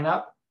to sign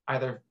up,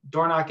 either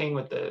door knocking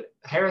with the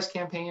Harris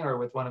campaign or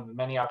with one of the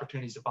many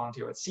opportunities to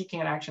volunteer with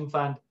CCAN Action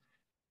Fund,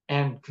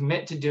 and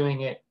commit to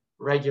doing it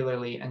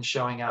regularly and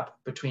showing up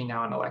between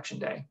now and election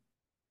day.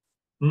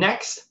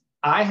 Next,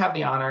 I have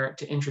the honor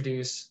to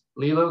introduce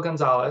Lilo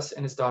Gonzalez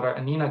and his daughter,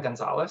 Anina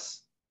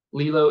Gonzalez.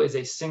 Lilo is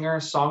a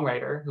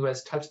singer-songwriter who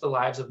has touched the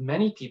lives of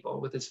many people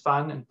with his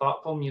fun and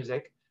thoughtful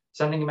music,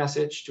 sending a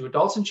message to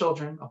adults and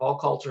children of all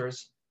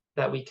cultures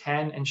that we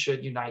can and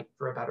should unite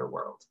for a better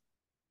world.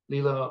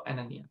 Lilo and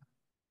Anina.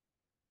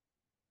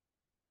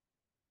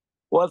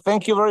 Well,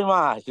 thank you very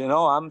much. You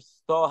know, I'm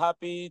so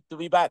happy to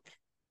be back.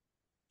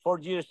 4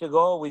 years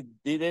ago, we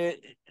did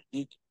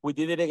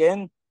it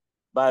again.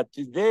 But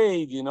today,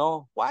 you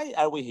know, why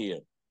are we here?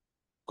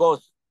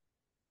 Because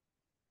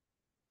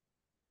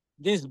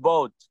this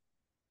vote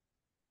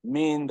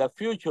means the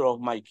future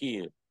of my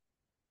kid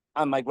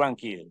and my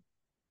grandkid.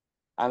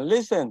 And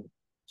listen,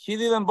 she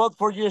didn't vote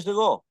 4 years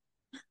ago.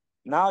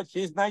 Now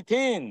she's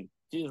 19.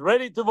 She's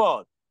ready to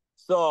vote.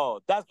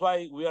 So that's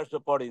why we are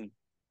supporting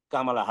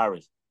Kamala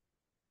Harris.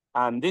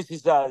 And this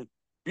is a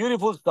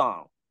beautiful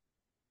song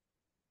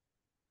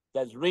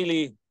that's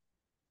really,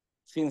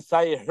 since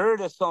I heard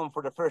the song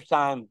for the first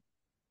time,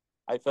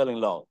 I fell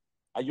in love.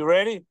 Are you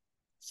ready?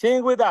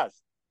 Sing with us.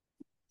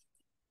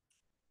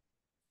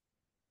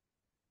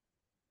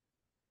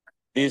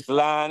 This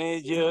land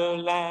is your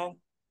land.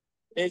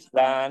 This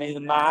land is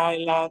my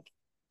land.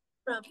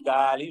 From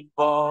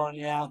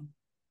California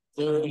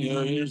to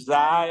New Year's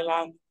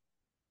Island.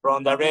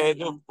 From the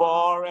redwood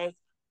forest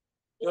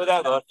to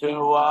the ocean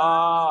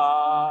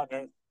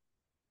water.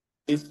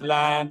 This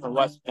land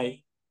was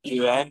made,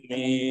 you and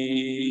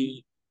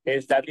me.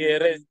 Esta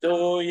tierra es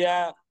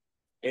tuya,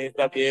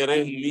 esta tierra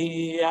es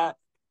mía.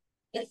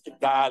 Desde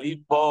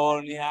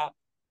California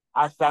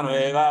hasta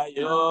Nueva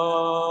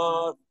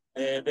York,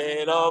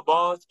 desde los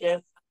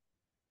bosques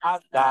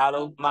hasta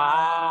los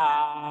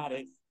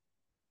mares.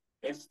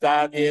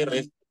 Esta tierra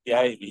es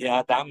tuya y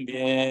mía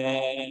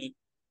también.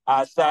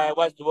 As I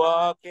was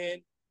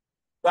walking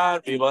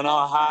down river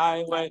on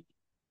highway,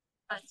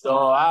 I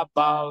saw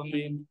above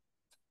me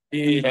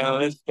the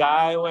endless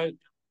skyway.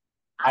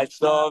 I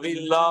saw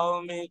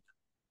below me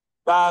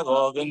the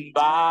golden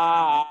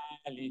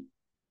valley.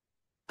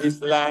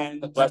 This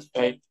land was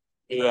made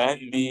you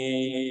and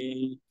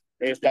me.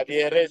 Esta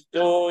tierra es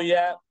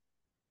tuya,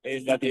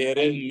 esta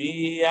tierra es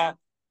mía,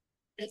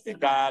 desde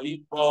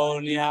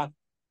California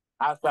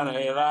hasta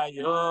Nueva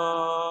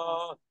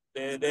York,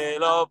 desde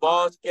los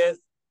bosques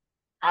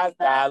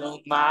hasta los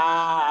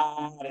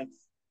mares.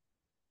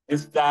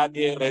 Esta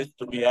tierra es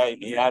tuya y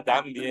mía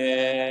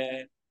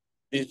también.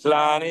 This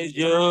land is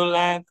your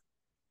land,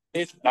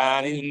 this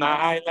land is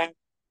my land.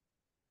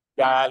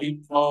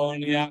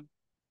 California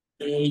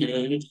to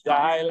your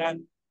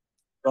island,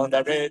 from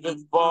the redwood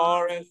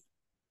forest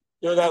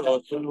to the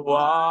ocean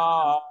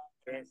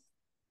waters.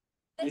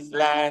 This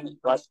land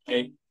was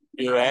made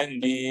you and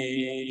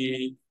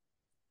me.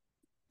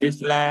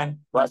 This land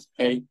was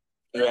made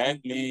you and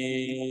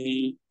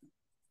me.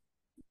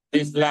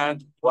 This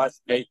land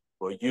was made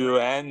for you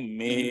and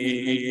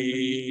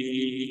me.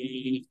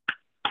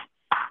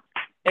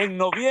 En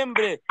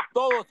noviembre,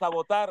 todos a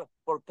votar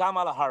por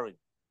Kamala Harris.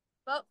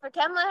 Vote for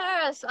Kamala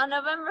Harris on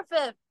November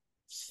 5th.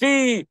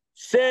 Sí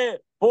se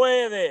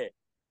puede.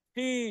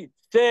 Sí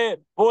se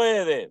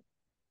puede.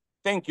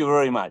 Thank you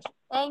very much.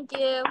 Thank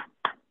you.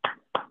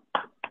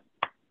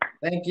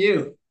 Thank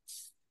you.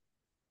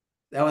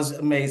 That was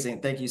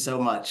amazing. Thank you so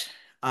much.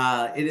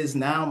 It is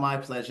now my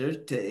pleasure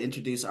to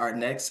introduce our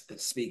next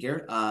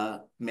speaker,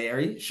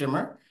 Mary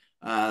Schimmer,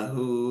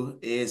 who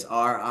is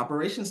our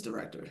operations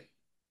director.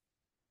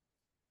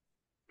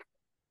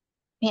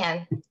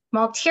 Man, I'm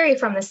all teary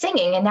from the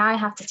singing, and now I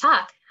have to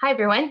talk. Hi,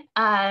 everyone.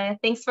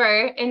 Thanks for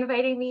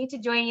inviting me to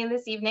join you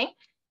this evening.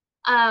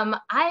 I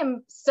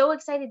am so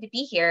excited to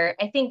be here,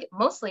 I think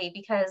mostly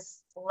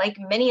because, like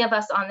many of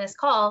us on this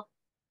call,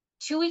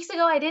 2 weeks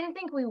ago, I didn't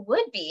think we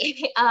would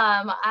be.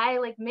 I,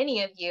 like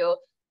many of you,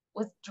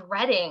 was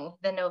dreading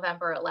the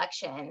November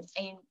election.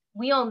 And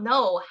we all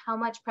know how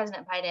much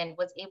President Biden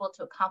was able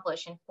to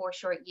accomplish in 4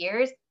 short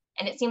years.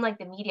 And it seemed like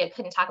the media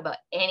couldn't talk about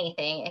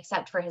anything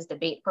except for his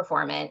debate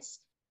performance.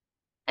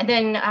 And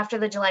then after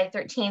the July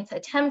 13th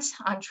attempt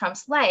on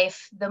Trump's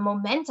life, the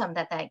momentum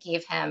that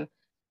gave him,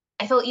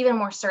 I felt even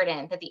more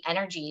certain that the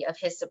energy of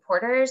his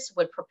supporters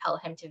would propel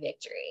him to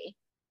victory.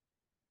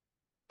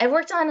 I've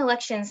worked on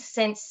elections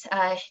since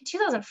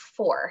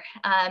 2004,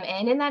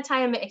 and in that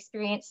time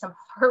experienced some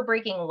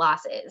heartbreaking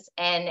losses.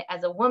 And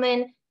as a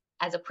woman,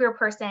 as a queer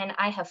person,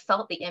 I have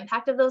felt the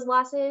impact of those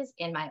losses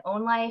in my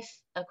own life,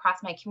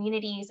 across my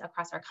communities,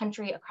 across our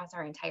country, across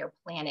our entire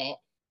planet.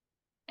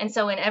 And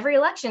so in every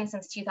election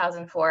since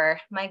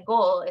 2004, my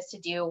goal is to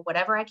do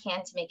whatever I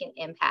can to make an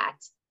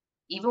impact.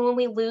 Even when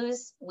we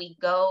lose, we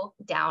go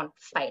down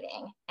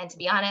fighting. And to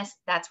be honest,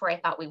 that's where I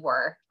thought we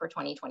were for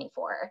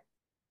 2024.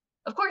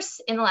 Of course,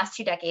 in the last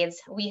 2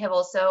 decades, we have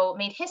also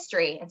made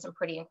history in some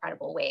pretty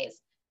incredible ways.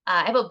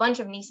 I have a bunch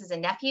of nieces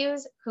and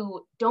nephews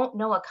who don't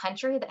know a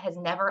country that has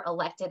never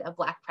elected a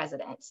Black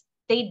president.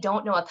 They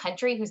don't know a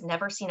country who's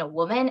never seen a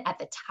woman at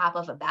the top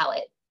of a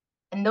ballot.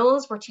 And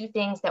those were 2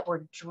 things that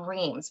were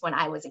dreams when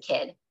I was a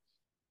kid.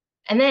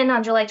 And then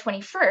on July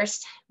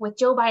 21st, with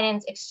Joe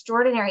Biden's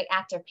extraordinary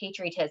act of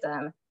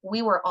patriotism,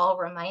 we were all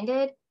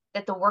reminded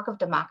that the work of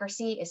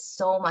democracy is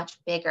so much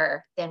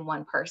bigger than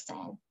one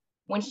person.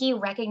 When he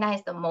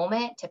recognized the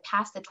moment to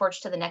pass the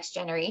torch to the next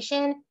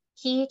generation,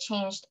 he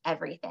changed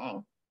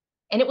everything.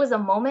 And it was a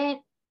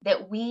moment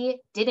that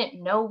we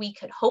didn't know we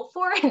could hope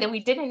for and that we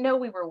didn't know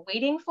we were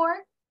waiting for.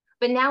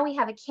 But now we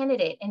have a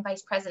candidate in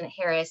Vice President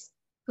Harris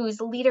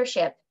whose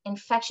leadership,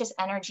 infectious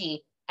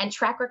energy, and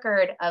track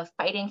record of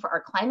fighting for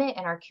our climate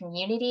and our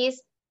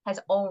communities has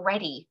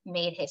already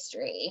made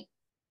history.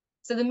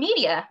 So the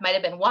media might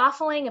have been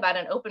waffling about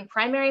an open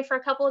primary for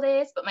a couple of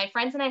days, but my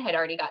friends and I had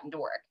already gotten to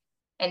work.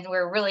 And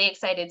we're really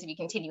excited to be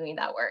continuing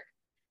that work.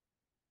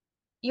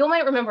 You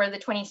might remember the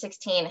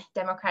 2016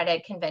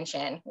 Democratic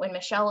Convention when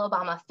Michelle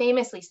Obama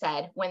famously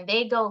said, when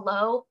they go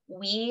low,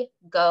 we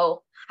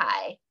go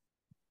high.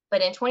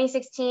 But in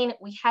 2016,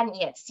 we hadn't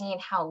yet seen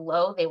how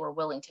low they were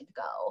willing to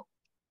go.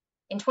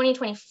 In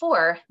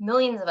 2024,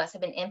 millions of us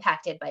have been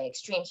impacted by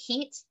extreme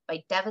heat,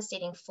 by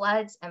devastating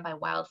floods, and by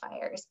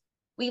wildfires.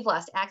 We've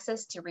lost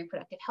access to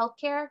reproductive health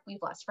care.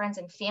 We've lost friends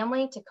and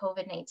family to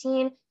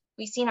COVID-19.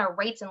 We've seen our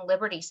rights and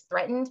liberties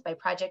threatened by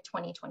Project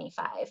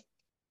 2025.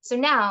 So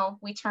now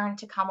we turn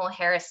to Kamala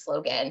Harris'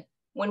 slogan,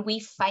 when we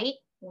fight,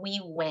 we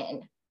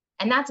win.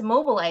 And that's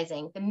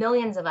mobilizing the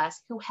millions of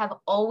us who have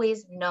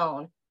always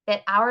known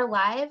that our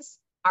lives,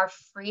 our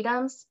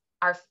freedoms,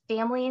 our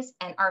families,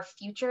 and our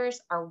futures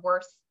are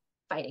worth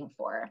fighting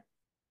for.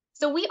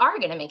 So we are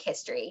going to make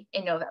history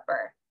in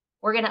November.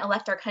 We're going to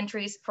elect our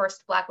country's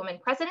first Black woman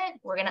president.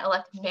 We're going to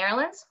elect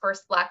Maryland's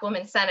first Black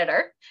woman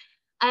senator.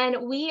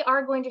 And we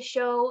are going to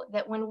show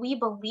that when we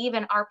believe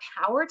in our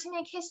power to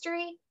make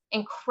history,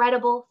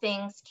 incredible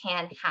things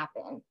can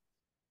happen.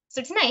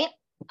 So tonight,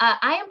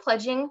 I am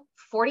pledging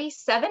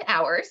 47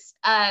 hours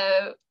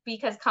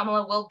because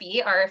Kamala will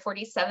be our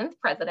 47th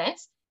president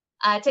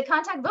to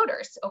contact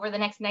voters over the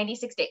next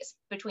 96 days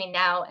between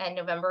now and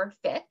November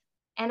 5th.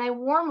 And I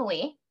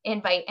warmly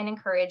invite and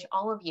encourage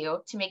all of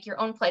you to make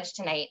your own pledge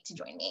tonight to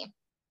join me.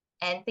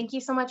 And thank you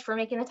so much for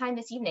making the time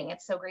this evening.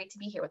 It's so great to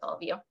be here with all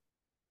of you.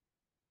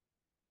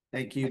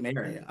 Thank you,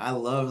 Mary. I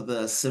love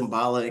the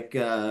symbolic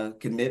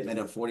commitment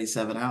of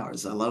 47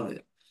 hours. I love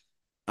it.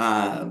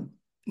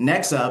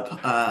 Next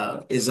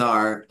up is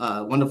our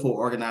wonderful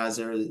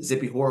organizer,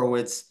 Zippy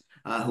Horowitz,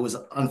 who was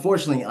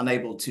unfortunately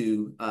unable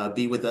to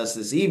be with us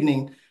this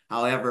evening.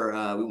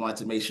 However, we wanted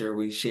to make sure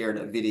we shared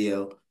a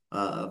video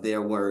of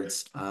their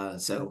words.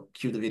 So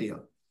cue the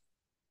video.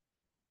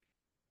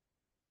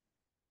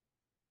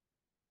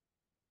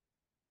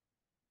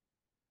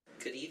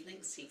 Good evening,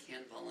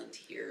 CCAN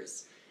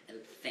volunteers, and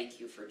thank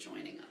you for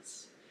joining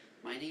us.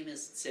 My name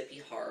is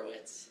Zippy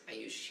Horowitz. I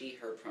use she,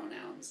 her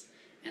pronouns,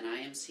 and I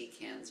am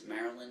CCAN's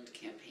Maryland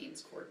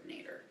Campaigns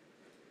Coordinator.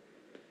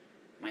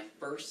 My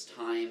first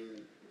time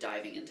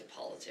diving into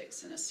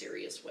politics in a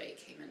serious way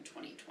came in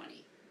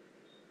 2020.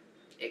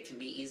 It can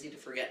be easy to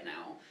forget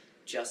now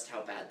just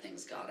how bad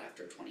things got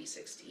after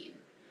 2016,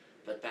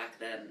 but back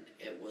then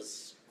it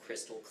was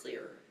crystal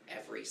clear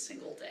every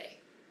single day.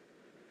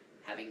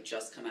 Having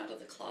just come out of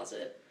the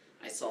closet,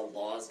 I saw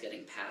laws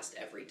getting passed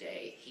every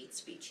day, hate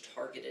speech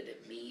targeted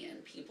at me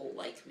and people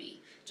like me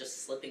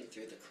just slipping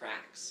through the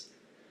cracks.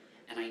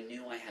 And I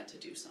knew I had to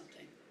do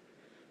something.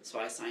 So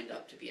I signed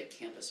up to be a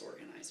campus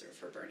organizer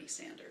for Bernie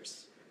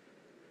Sanders.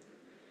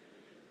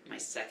 My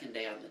second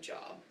day on the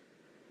job,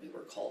 we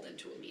were called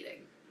into a meeting.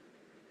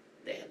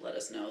 They had let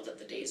us know that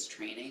the day's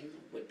training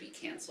would be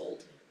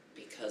canceled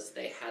because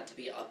they had to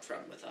be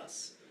upfront with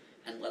us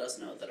and let us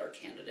know that our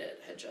candidate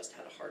had just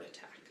had a heart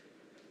attack,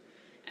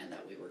 and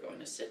that we were going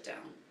to sit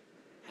down,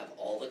 have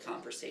all the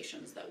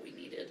conversations that we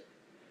needed,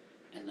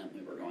 and then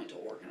we were going to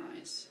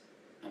organize,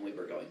 and we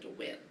were going to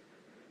win.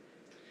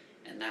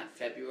 And that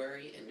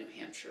February in New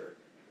Hampshire,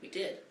 we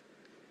did.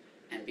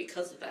 And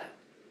because of that,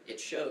 it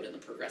showed in the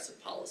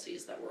progressive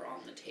policies that were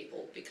on the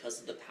table because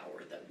of the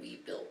power that we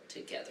built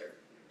together.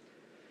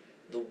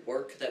 The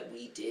work that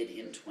we did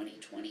in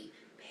 2020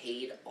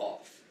 paid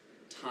off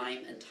time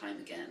and time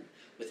again,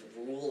 with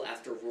rule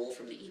after rule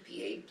from the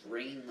EPA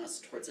bringing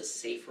us towards a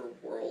safer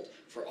world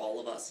for all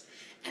of us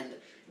and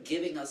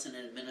giving us an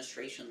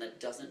administration that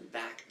doesn't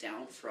back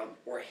down from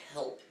or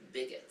help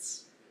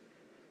bigots.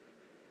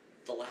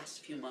 The last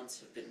few months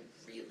have been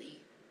really,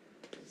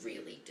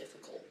 really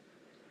difficult.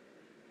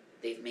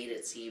 They've made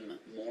it seem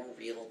more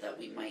real that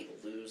we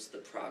might lose the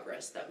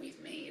progress that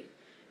we've made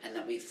and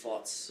that we've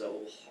fought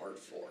so hard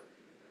for.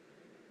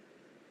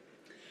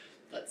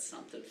 But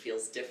something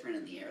feels different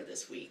in the air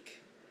this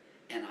week.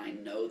 And I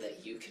know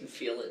that you can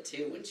feel it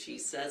too when she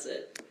says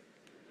it.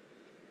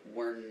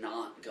 We're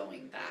not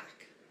going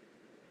back.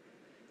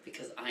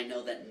 Because I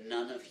know that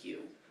none of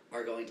you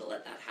are going to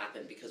let that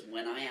happen, because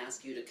when I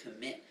ask you to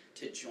commit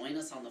to join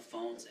us on the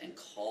phones and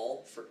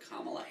call for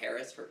Kamala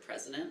Harris for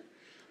president,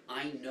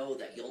 I know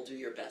that you'll do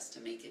your best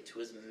to make it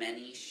to as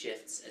many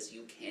shifts as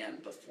you can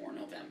before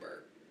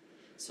November.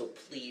 So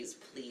please,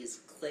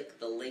 please click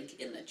the link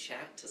in the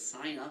chat to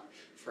sign up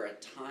for a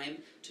time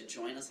to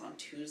join us on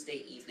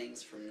Tuesday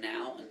evenings from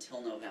now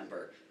until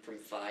November from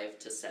 5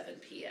 to 7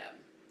 p.m.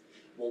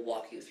 We'll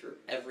walk you through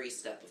every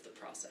step of the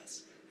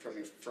process, from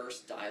your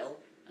first dial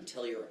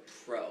until you're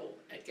a pro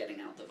at getting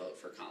out the vote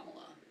for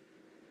Kamala.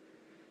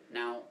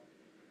 Now,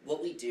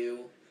 what we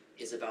do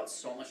is about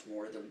so much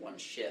more than one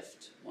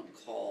shift, one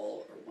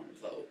call, or one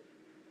vote.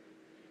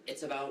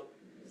 It's about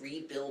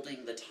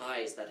rebuilding the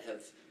ties that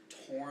have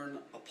torn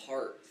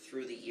apart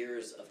through the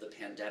years of the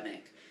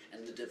pandemic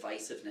and the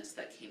divisiveness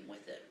that came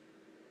with it.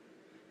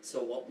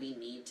 So what we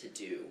need to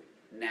do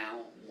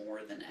now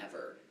more than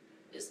ever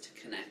is to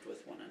connect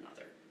with one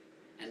another,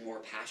 and more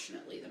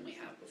passionately than we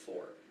have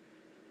before.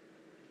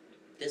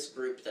 This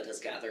group that has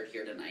gathered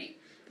here tonight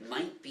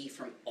might be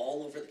from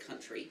all over the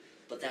country,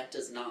 but that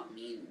does not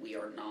mean we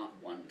are not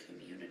one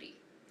community.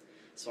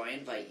 So I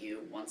invite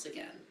you once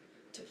again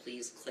to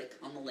please click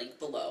on the link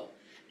below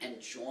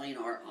and join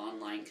our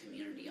online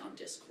community on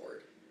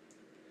Discord.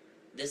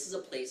 This is a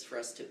place for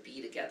us to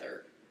be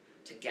together,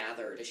 to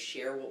gather, to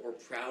share what we're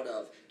proud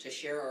of, to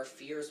share our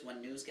fears when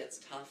news gets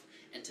tough,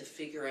 and to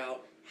figure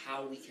out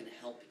how we can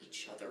help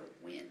each other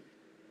win.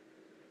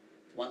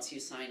 Once you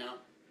sign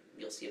up,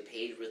 you'll see a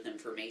page with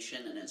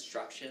information and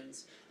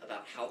instructions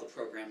about how the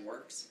program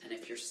works, and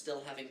if you're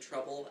still having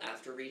trouble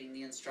after reading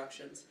the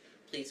instructions,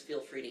 please feel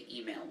free to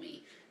email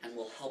me and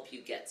we'll help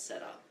you get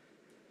set up.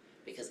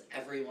 Because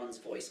everyone's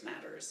voice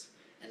matters,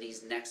 and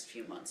these next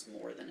few months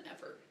more than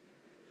ever.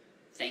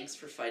 Thanks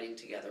for fighting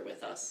together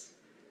with us.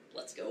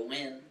 Let's go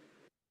win.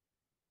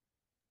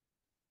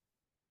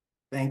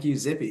 Thank you,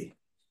 Zippy.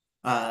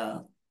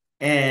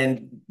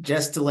 And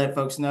just to let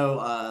folks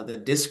know, the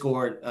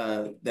Discord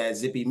that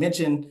Zippy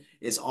mentioned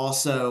is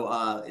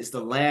also is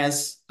the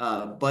last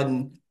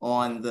button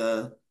on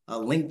the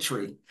link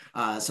tree.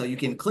 So you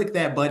can click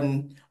that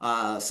button,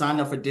 sign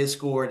up for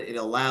Discord. It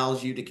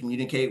allows you to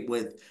communicate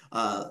with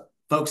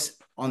folks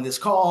on this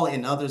call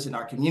and others in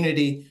our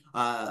community.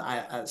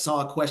 I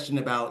saw a question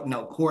about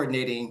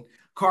coordinating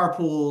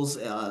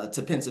carpools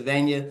to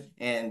Pennsylvania,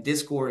 and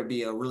Discord would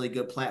be a really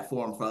good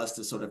platform for us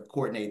to sort of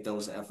coordinate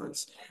those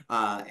efforts.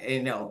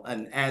 And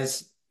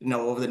as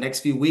over the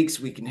next few weeks,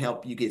 we can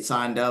help you get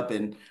signed up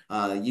and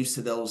used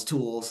to those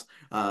tools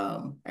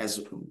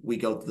as we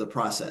go through the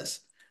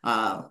process.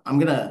 I'm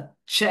gonna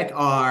check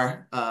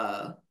our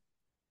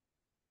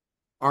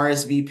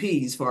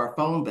RSVPs for our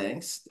phone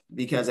banks,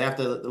 because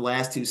after the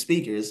last two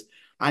speakers,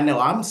 I know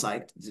I'm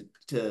psyched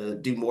to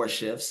do more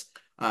shifts.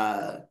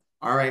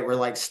 All right, we're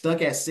like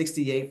stuck at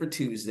 68 for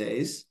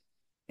Tuesdays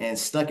and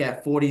stuck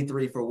at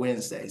 43 for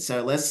Wednesday.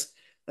 So let's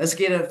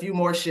get a few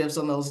more shifts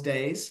on those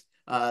days,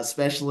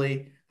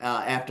 especially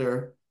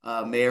after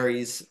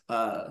Mary's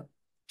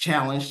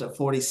challenge of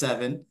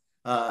 47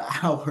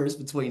 hours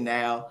between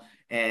now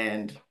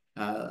and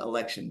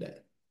election day.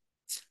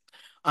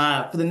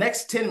 For the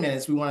next 10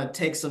 minutes, we want to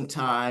take some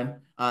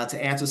time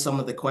to answer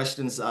some of the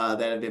questions that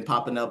have been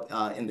popping up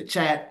in the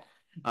chat.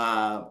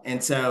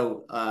 And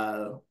so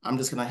I'm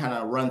just going to kind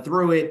of run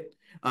through it.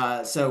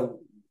 So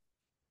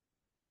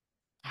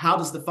how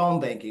does the phone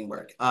banking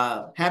work?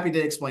 Happy to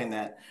explain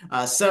that.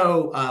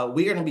 So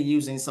we are going to be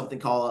using something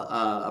called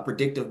a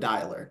predictive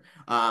dialer.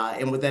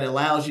 And what that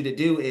allows you to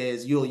do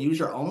is you'll use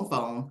your own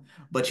phone,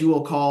 but you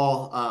will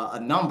call a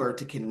number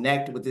to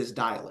connect with this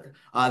dialer.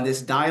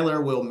 This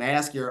dialer will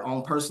mask your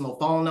own personal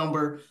phone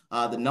number.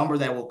 The number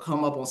that will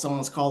come up on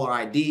someone's caller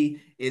ID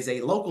is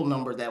a local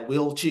number that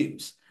we'll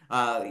choose.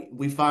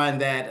 We find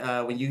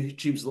that when you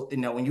choose,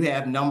 when you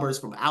have numbers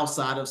from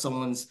outside of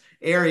someone's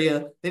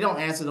area, they don't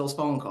answer those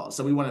phone calls.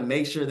 So we want to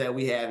make sure that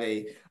we have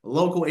a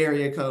local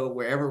area code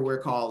wherever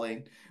we're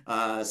calling,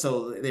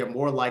 so they're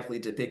more likely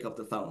to pick up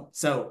the phone.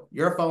 So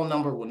your phone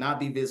number will not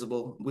be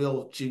visible.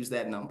 We'll choose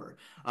that number.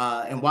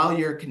 And while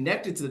you're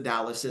connected to the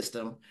dialer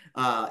system,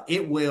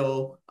 it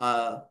will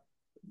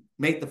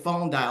make the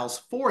phone dials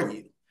for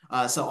you.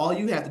 So all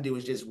you have to do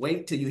is just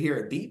wait till you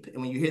hear a beep. And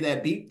when you hear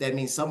that beep, that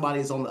means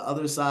somebody's on the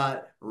other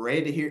side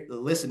ready to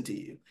listen to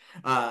you.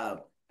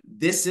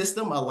 This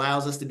system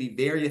allows us to be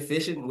very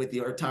efficient with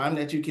your time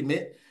that you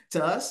commit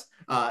to us.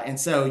 And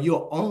so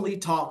you'll only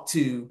talk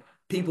to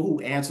people who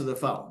answer the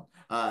phone.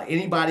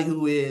 Anybody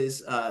who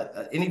is,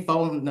 any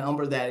phone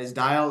number that is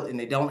dialed and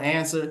they don't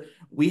answer,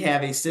 we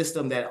have a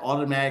system that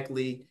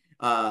automatically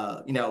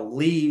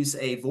leaves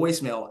a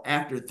voicemail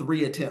after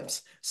 3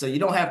 attempts. So you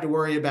don't have to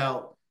worry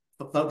about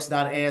folks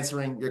not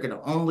answering. You're going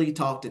to only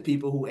talk to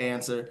people who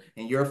answer,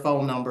 and your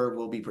phone number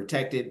will be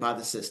protected by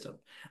the system.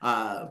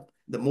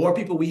 The more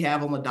people we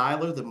have on the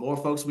dialer, the more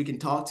folks we can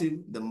talk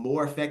to, the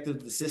more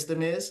effective the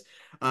system is,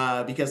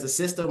 because the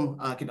system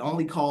can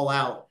only call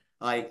out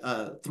like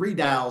 3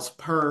 dials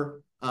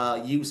per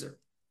user.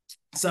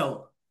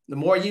 So the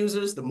more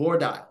users, the more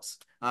dials.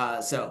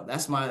 So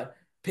that's my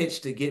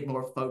pitch to get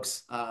more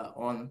folks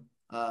on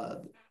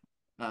the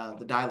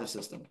dialer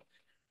system.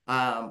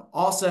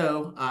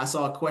 Also, I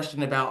saw a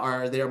question about,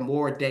 are there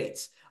more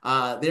dates?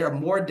 There are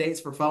more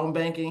dates for phone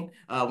banking.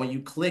 When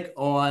you click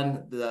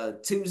on the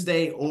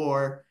Tuesday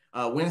or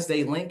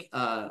Wednesday link,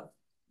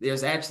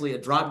 there's actually a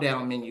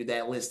drop-down menu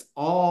that lists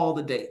all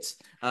the dates.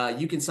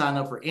 You can sign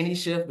up for any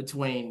shift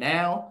between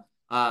now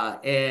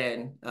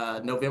and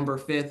November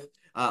 5th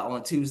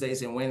on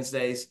Tuesdays and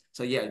Wednesdays.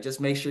 So yeah, just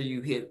make sure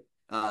you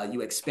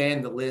you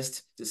expand the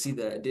list to see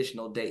the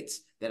additional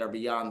dates that are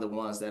beyond the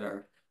ones that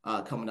are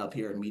coming up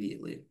here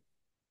immediately.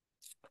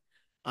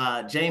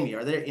 Jamie,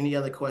 are there any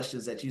other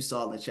questions that you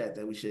saw in the chat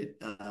that we should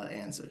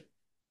answer?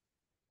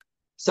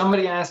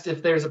 Somebody asked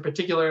if there's a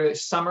particular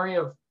summary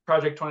of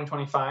Project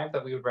 2025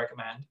 that we would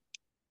recommend.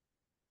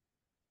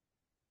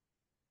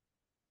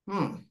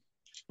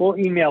 We'll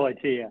email it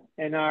to you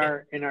in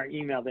our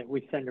email that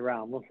we send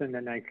around. We'll send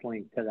a nice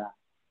link to that.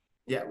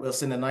 Yeah, we'll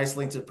send a nice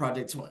link to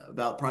Project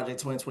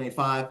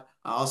 2025.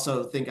 I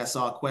also think I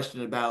saw a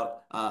question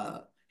about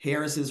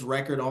Harris's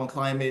record on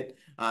climate,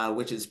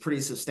 which is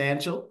pretty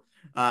substantial.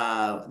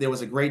 There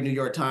was a great New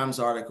York Times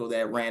article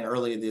that ran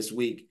earlier this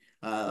week,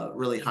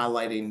 really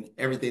highlighting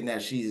everything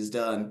that she has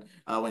done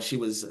when she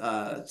was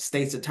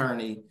state's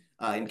attorney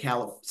in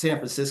San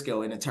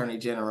Francisco and attorney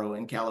general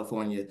in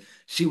California.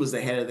 She was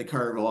ahead of the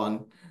curve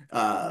on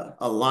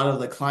a lot of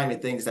the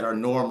climate things that are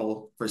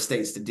normal for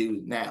states to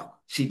do now.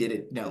 She did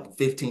it,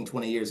 15,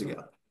 20 years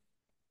ago.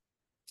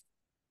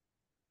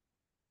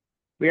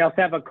 We also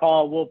have a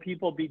call. Will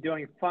people be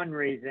doing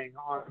fundraising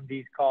on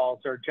these calls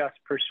or just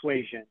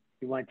persuasion?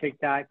 You want to take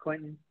that,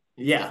 Quentin?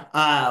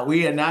 Yeah,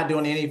 we are not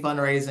doing any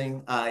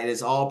fundraising. It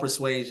is all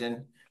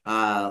persuasion.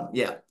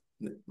 Yeah,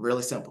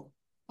 really simple.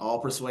 All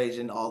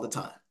persuasion all the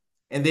time.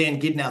 And then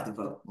getting out the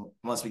vote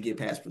once we get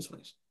past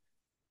persuasion.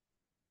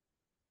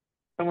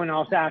 Someone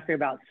also asked me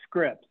about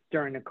scripts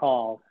during the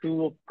call. Who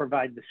will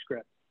provide the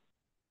script?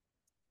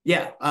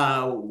 Yeah,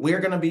 we're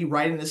going to be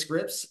writing the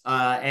scripts,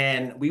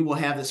 and we will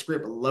have the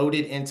script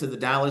loaded into the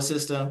dialer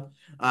system.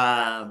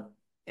 And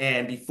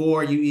And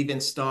before you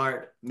even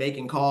start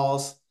making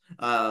calls,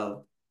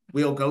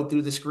 we'll go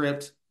through the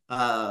script.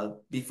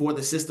 Before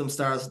the system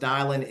starts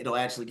dialing, it'll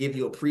actually give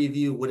you a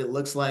preview what it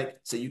looks like,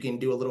 so you can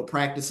do a little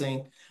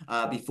practicing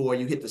before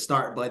you hit the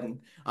start button.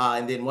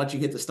 And then once you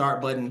hit the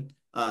start button,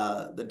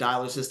 the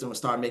dialer system will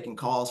start making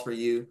calls for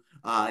you.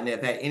 And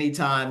if at any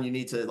time you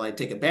need to like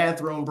take a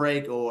bathroom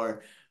break,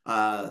 or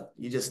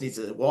you just need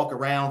to walk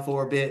around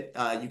for a bit,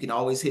 you can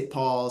always hit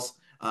pause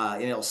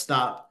and it'll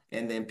stop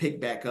and then pick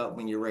back up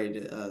when you're ready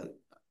to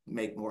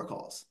make more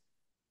calls.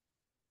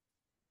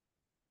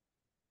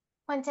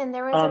 Quentin,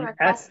 there was a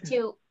request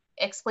to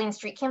explain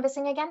street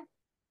canvassing again.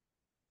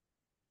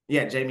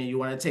 Yeah, Jamie, you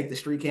want to take the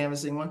street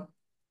canvassing one?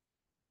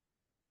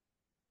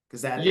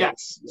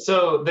 Yes.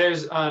 So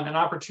there's an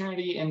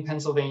opportunity in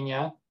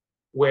Pennsylvania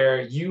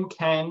where you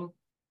can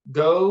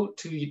go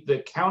to the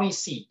county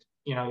seat,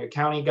 your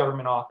county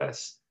government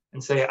office,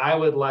 and say, I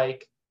would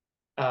like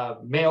a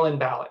mail-in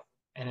ballot.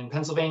 And in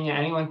Pennsylvania,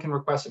 anyone can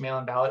request a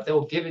mail-in ballot.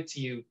 They'll give it to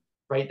you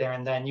right there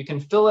and then. You can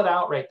fill it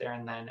out right there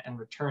and then and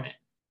return it.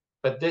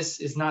 But this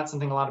is not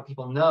something a lot of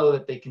people know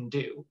that they can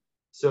do.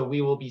 So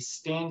we will be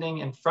standing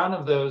in front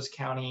of those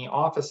county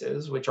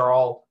offices, which are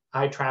all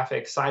high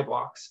traffic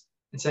sidewalks,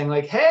 and saying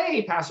like,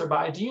 hey,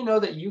 passerby, do you know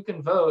that you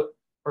can vote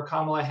for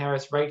Kamala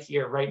Harris right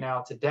here, right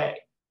now, today?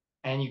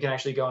 And you can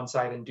actually go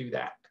inside and do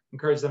that.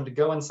 Encourage them to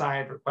go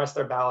inside, request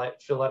their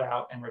ballot, fill it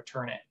out, and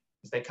return it.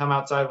 As they come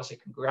outside, we'll say,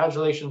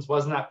 congratulations,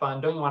 wasn't that fun?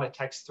 Don't you want to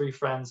text 3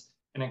 friends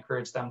and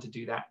encourage them to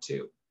do that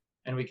too?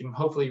 And we can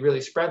hopefully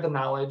really spread the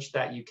knowledge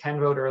that you can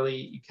vote early.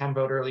 You can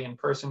vote early in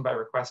person by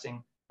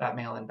requesting that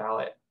mail-in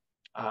ballot.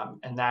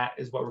 And that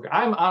is what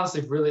I'm honestly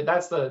really,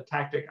 that's the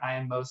tactic I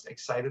am most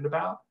excited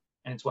about.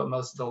 And it's what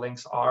most of the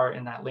links are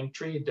in that link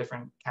tree,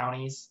 different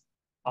counties,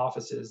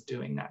 offices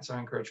doing that. So I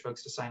encourage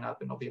folks to sign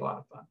up and it'll be a lot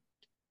of fun.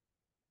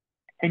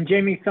 And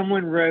Jamie,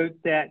 someone wrote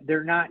that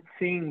they're not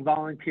seeing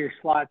volunteer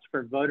slots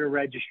for voter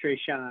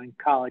registration on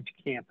college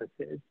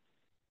campuses.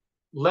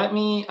 Let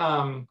me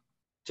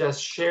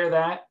just share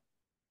that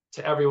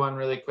to everyone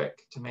really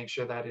quick to make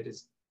sure that it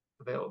is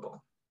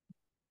available.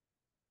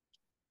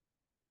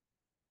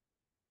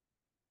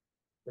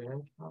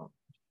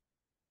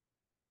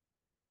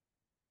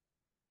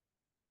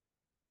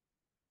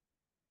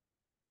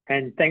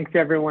 And thanks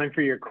everyone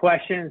for your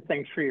questions.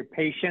 Thanks for your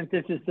patience.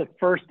 This is the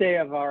first day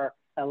of our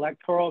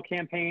electoral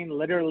campaign.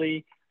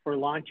 Literally, we're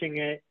launching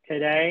it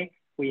today.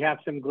 We have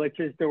some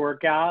glitches to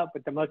work out,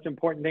 but the most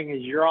important thing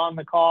is you're on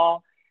the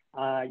call,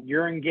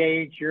 you're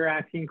engaged, you're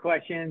asking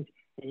questions,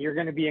 and you're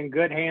going to be in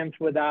good hands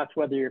with us,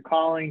 whether you're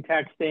calling,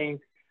 texting,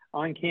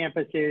 on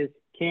campuses,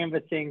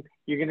 canvassing,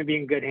 you're going to be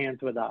in good hands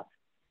with us.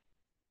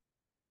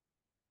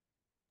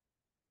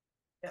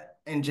 Yeah,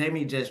 and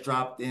Jamie just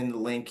dropped in the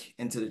link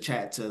into the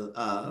chat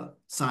to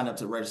sign up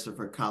to register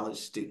for college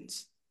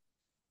students.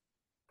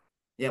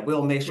 Yeah,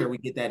 we'll make sure we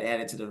get that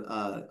added to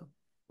the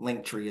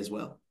link tree as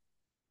well.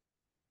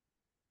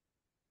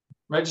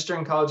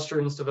 Registering college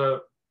students to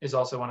vote is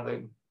also one of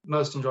the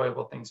most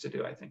enjoyable things to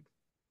do, I think.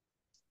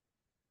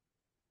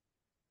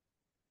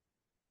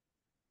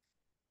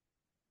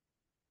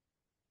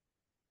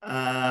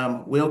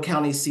 Will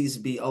county seats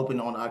be open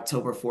on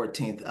October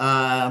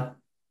 14th?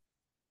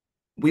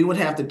 We would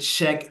have to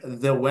check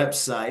the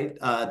website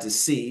to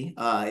see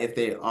if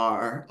they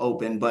are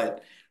open,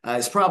 but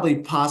it's probably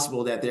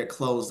possible that they're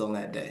closed on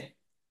that day.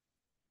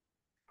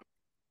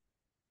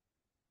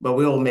 But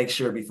we'll make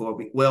sure before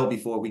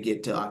we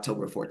get to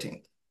October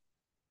 14th.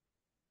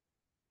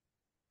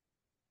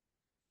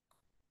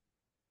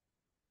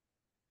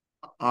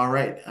 All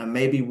right,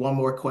 maybe one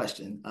more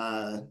question.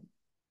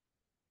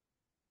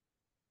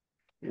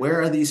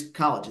 Where are these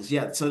colleges?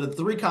 Yeah, so the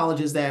 3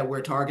 colleges that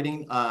we're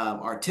targeting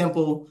are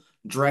Temple,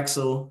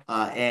 Drexel,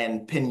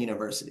 and Penn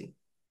University.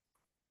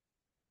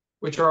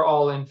 Which are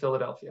all in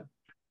Philadelphia.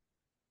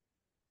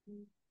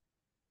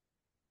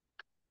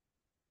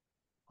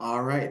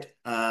 All right.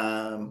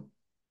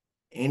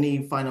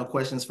 Any final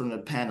questions from the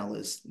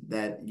panelists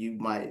that you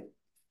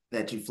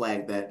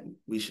flagged that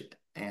we should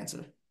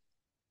answer?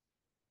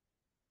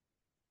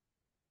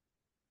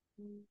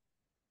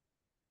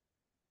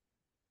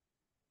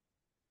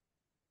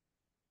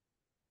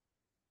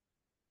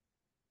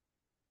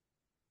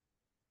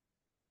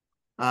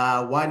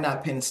 Why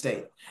not Penn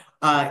State?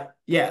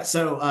 Yeah,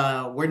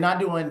 so we're not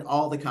doing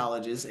all the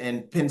colleges,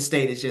 and Penn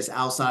State is just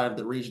outside of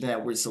the region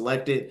that we're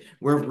selected.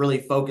 We're really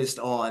focused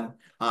on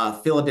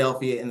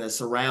Philadelphia and the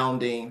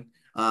surrounding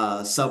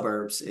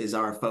suburbs is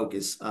our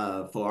focus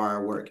for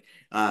our work.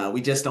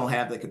 We just don't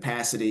have the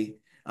capacity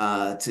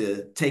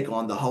to take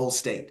on the whole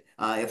state.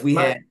 If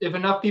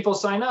enough people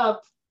sign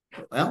up.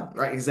 Well,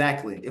 right,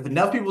 exactly. If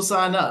enough people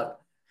sign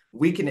up,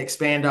 we can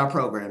expand our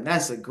program.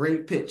 That's a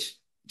great pitch,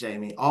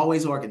 Jamie.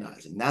 Always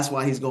organizing. That's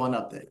why he's going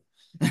up there.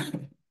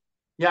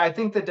 Yeah, I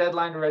think the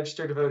deadline to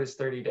register to vote is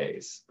 30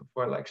 days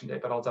before Election Day,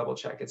 but I'll double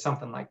check. It's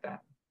something like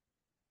that.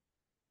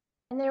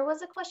 And there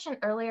was a question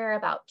earlier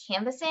about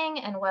canvassing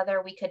and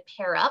whether we could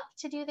pair up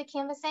to do the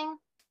canvassing.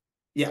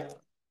 Yeah,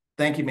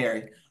 thank you,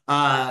 Mary.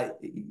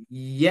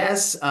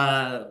 Yes,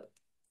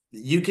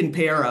 you can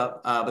pair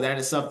up, but that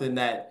is something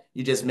that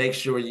you just make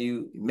sure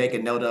you make a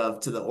note of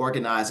to the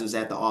organizers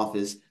at the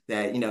office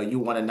that, you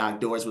want to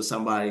knock doors with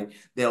somebody.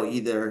 They'll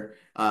either,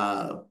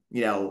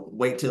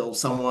 wait till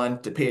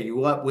someone to pair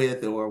you up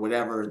with or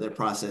whatever their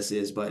process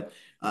is, but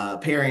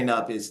pairing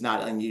up is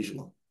not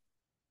unusual.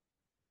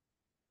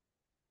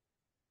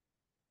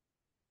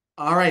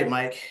 All right,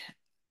 Mike,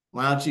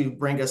 why don't you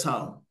bring us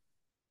home?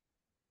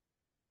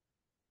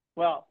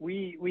 Well,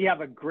 we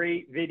have a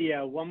great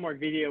video, one more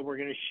video we're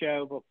going to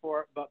show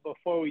but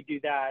before we do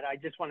that, I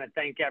just want to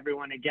thank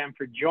everyone again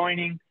for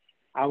joining.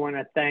 I want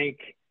to thank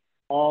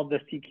all the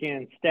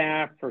CCAN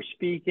staff for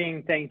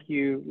speaking. Thank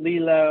you,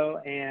 Lilo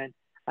and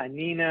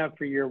Nina,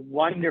 for your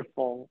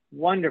wonderful,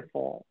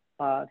 wonderful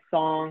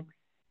song.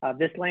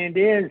 This land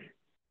is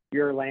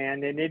your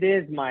land, and it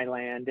is my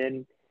land,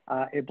 and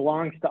it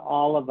belongs to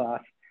all of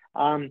us.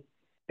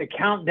 The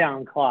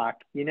countdown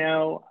clock,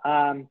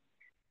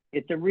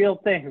 it's a real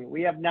thing.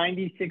 We have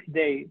 96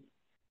 days.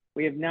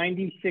 We have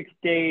 96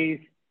 days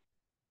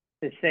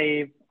to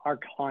save our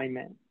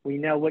climate. We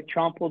know what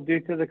Trump will do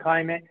to the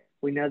climate.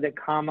 We know that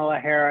Kamala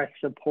Harris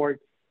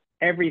supports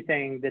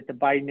everything that the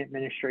Biden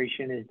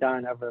administration has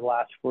done over the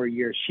last 4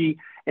 years. She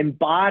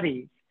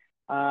embodies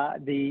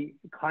the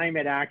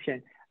climate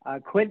action.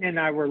 Quentin and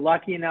I were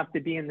lucky enough to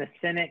be in the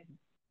Senate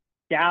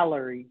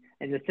gallery,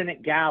 in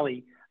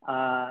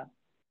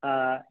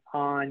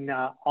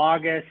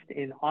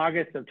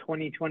August of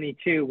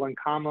 2022, when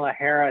Kamala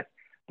Harris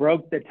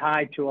broke the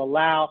tie to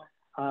allow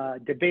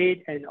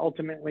debate and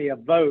ultimately a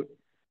vote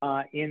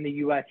in the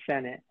U.S.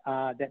 Senate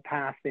that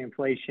passed the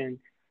Inflation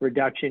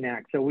Reduction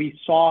Act. So we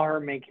saw her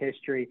make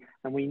history,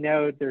 and we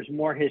know there's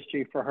more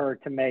history for her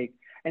to make.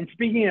 And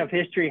speaking of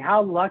history,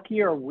 how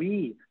lucky are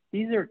we?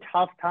 These are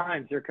tough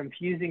times. They're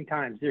confusing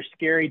times. They're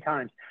scary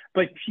times.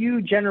 But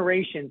few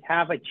generations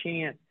have a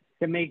chance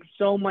to make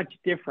so much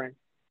difference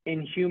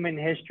in human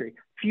history.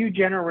 Few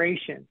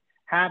generations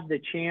have the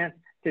chance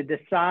to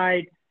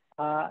decide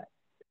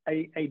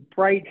a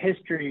bright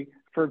history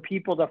for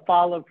people to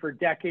follow for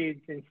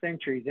decades and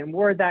centuries. And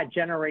we're that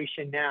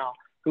generation now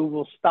who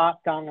will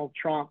stop Donald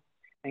Trump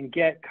and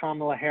get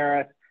Kamala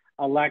Harris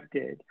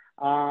elected.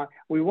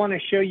 We want to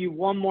show you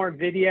one more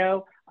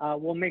video.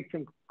 We'll make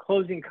some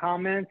closing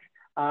comments,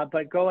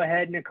 but go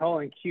ahead, Nicole,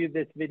 and cue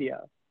this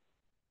video.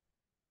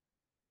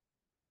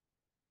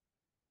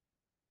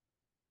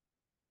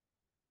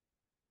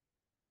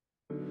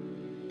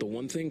 The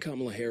one thing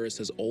Kamala Harris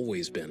has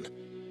always been: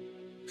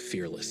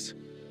 fearless.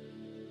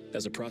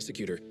 As a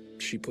prosecutor,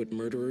 she put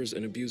murderers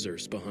and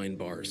abusers behind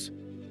bars.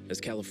 As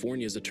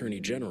California's Attorney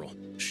General,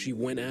 she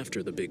went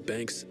after the big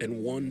banks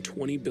and won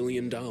 $20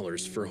 billion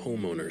for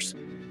homeowners.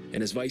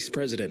 And as vice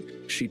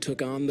president, she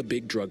took on the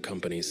big drug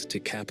companies to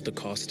cap the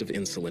cost of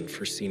insulin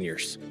for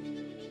seniors.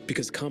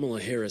 Because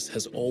Kamala Harris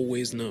has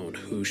always known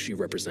who she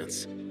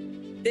represents.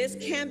 This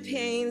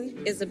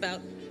campaign is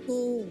about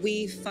who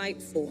we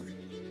fight for.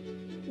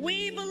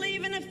 We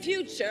believe in a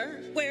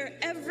future Where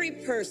every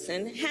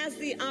person has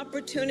the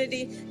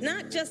opportunity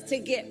not just to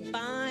get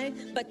by,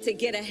 but to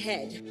get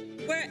ahead.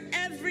 where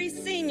every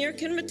senior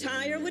can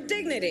retire with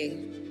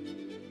dignity.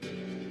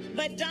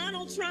 But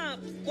Donald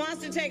Trump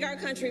wants to take our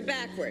country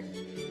backward,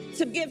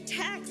 to give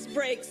tax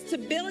breaks to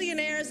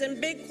billionaires and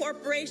big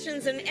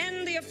corporations and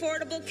end the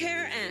Affordable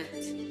Care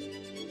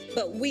Act.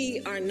 But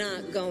we are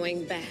not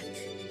going back.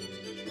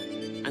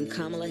 I'm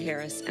Kamala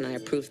Harris, and I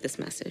approve this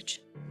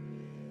message.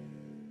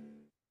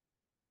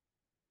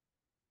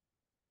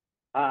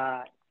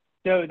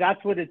 So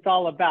that's what it's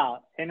all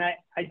about. And I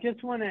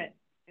just want to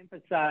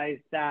emphasize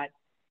that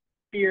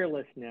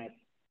fearlessness,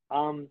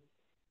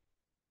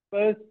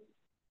 both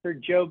for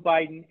Joe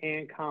Biden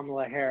and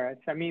Kamala Harris.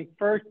 I mean,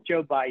 first,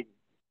 Joe Biden.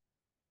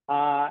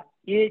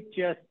 It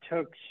just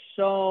took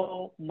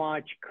so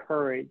much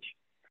courage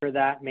for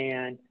that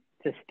man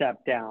to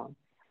step down.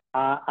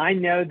 I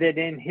know that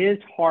in his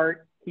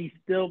heart, he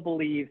still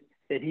believes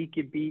that he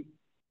could beat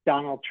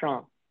Donald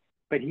Trump,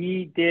 but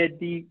he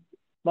did the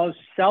most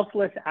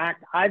selfless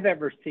act I've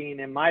ever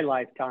seen in my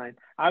lifetime.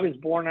 I was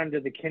born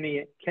under the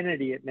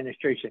Kennedy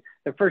administration.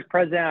 The first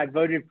president I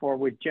voted for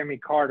was Jimmy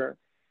Carter.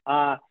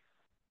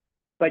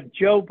 But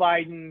Joe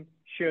Biden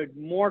showed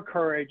more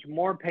courage,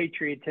 more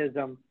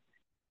patriotism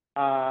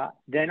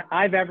than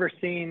I've ever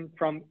seen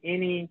from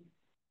any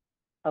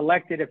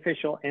elected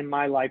official in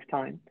my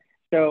lifetime.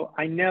 So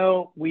I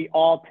know we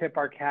all tip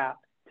our cap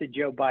to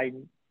Joe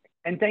Biden.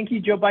 And thank you,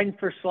 Joe Biden,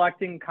 for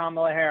selecting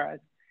Kamala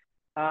Harris.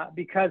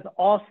 Because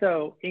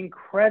also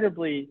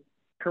incredibly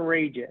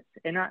courageous.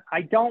 And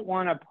I don't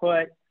want to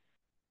put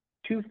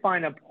too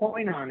fine a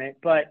point on it,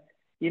 but,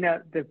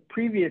 the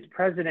previous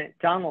president,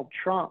 Donald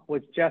Trump,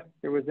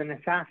 there was an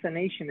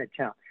assassination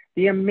attempt.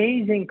 The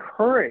amazing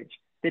courage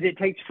that it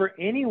takes for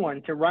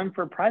anyone to run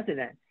for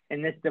president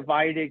in this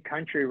divided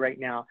country right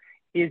now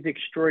is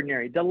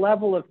extraordinary. The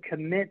level of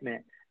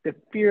commitment, the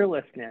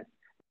fearlessness,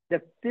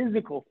 the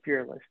physical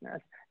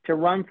fearlessness to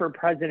run for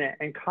president.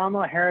 And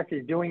Kamala Harris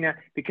is doing that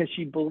because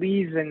she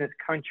believes in this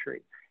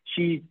country.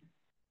 She's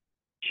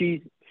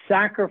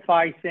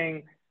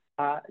sacrificing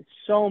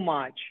so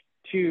much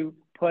to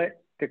put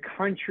the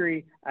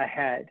country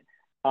ahead.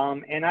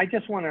 And I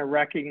just want to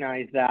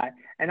recognize that.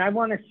 And I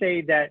want to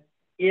say that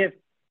if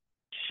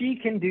she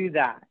can do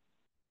that,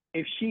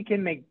 if she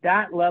can make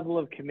that level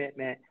of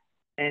commitment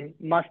and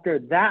muster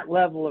that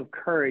level of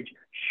courage,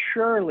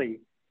 surely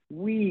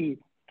we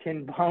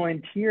can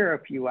volunteer a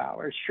few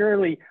hours.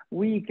 Surely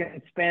we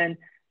can spend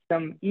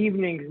some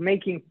evenings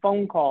making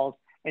phone calls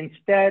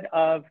instead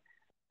of,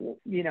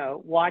 you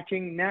know,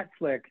 watching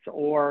Netflix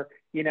or,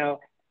 you know,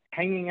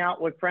 hanging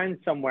out with friends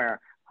somewhere.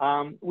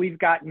 We've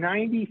got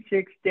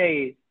 96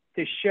 days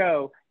to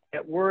show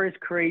that we're as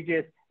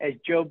courageous as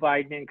Joe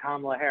Biden and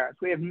Kamala Harris.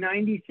 We have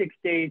 96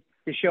 days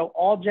to show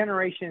all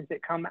generations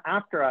that come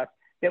after us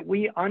that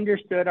we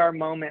understood our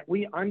moment.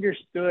 We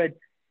understood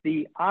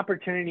the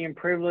opportunity and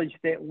privilege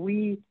that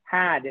we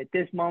had at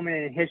this moment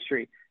in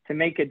history to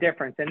make a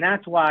difference. And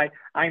that's why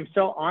I'm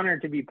so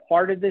honored to be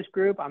part of this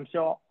group. I'm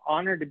so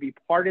honored to be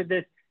part of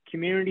this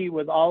community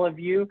with all of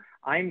you.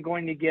 I'm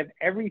going to give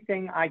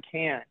everything I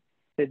can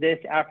to this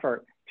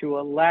effort to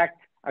elect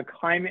a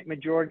climate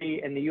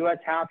majority in the U.S.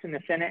 House and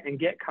the Senate and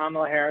get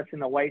Kamala Harris in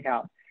the White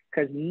House,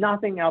 because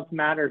nothing else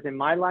matters in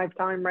my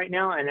lifetime right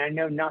now, and I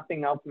know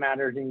nothing else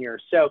matters in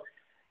yours. So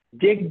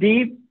dig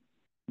deep,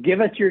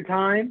 give us your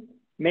time,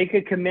 make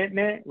a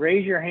commitment,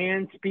 raise your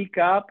hand, speak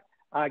up,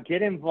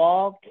 get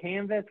involved,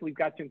 canvas. We've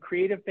got some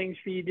creative things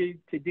for you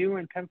to do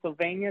in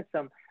Pennsylvania,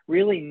 some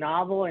really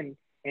novel and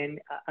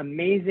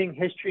amazing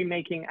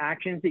history-making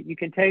actions that you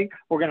can take.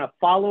 We're going to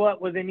follow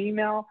up with an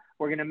email.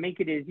 We're going to make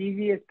it as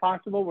easy as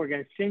possible. We're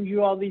going to send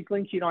you all these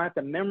links. You don't have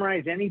to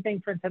memorize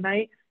anything for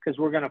tonight, because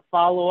we're going to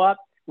follow up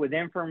with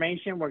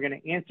information. We're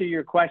going to answer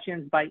your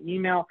questions by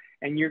email,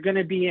 and you're going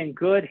to be in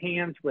good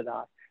hands with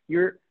us.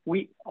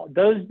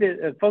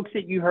 The folks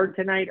that you heard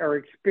tonight are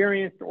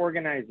experienced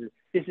organizers.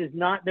 This is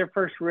not their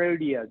first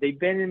rodeo. They've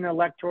been in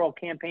electoral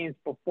campaigns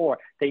before.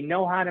 They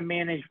know how to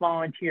manage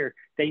volunteers.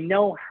 They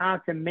know how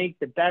to make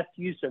the best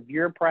use of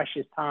your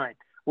precious time.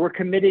 We're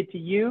committed to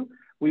you.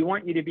 We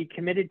want you to be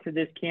committed to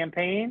this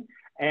campaign.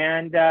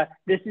 And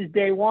this is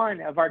day one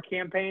of our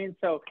campaign.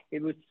 So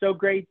it was so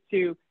great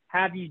to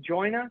have you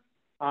join us.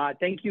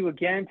 Thank you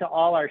again to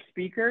all our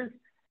speakers.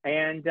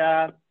 And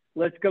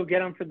let's go get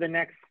them for the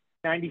next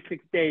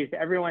 96 days.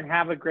 Everyone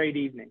have a great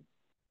evening.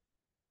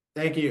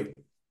 Thank you.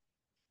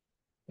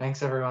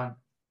 Thanks, everyone.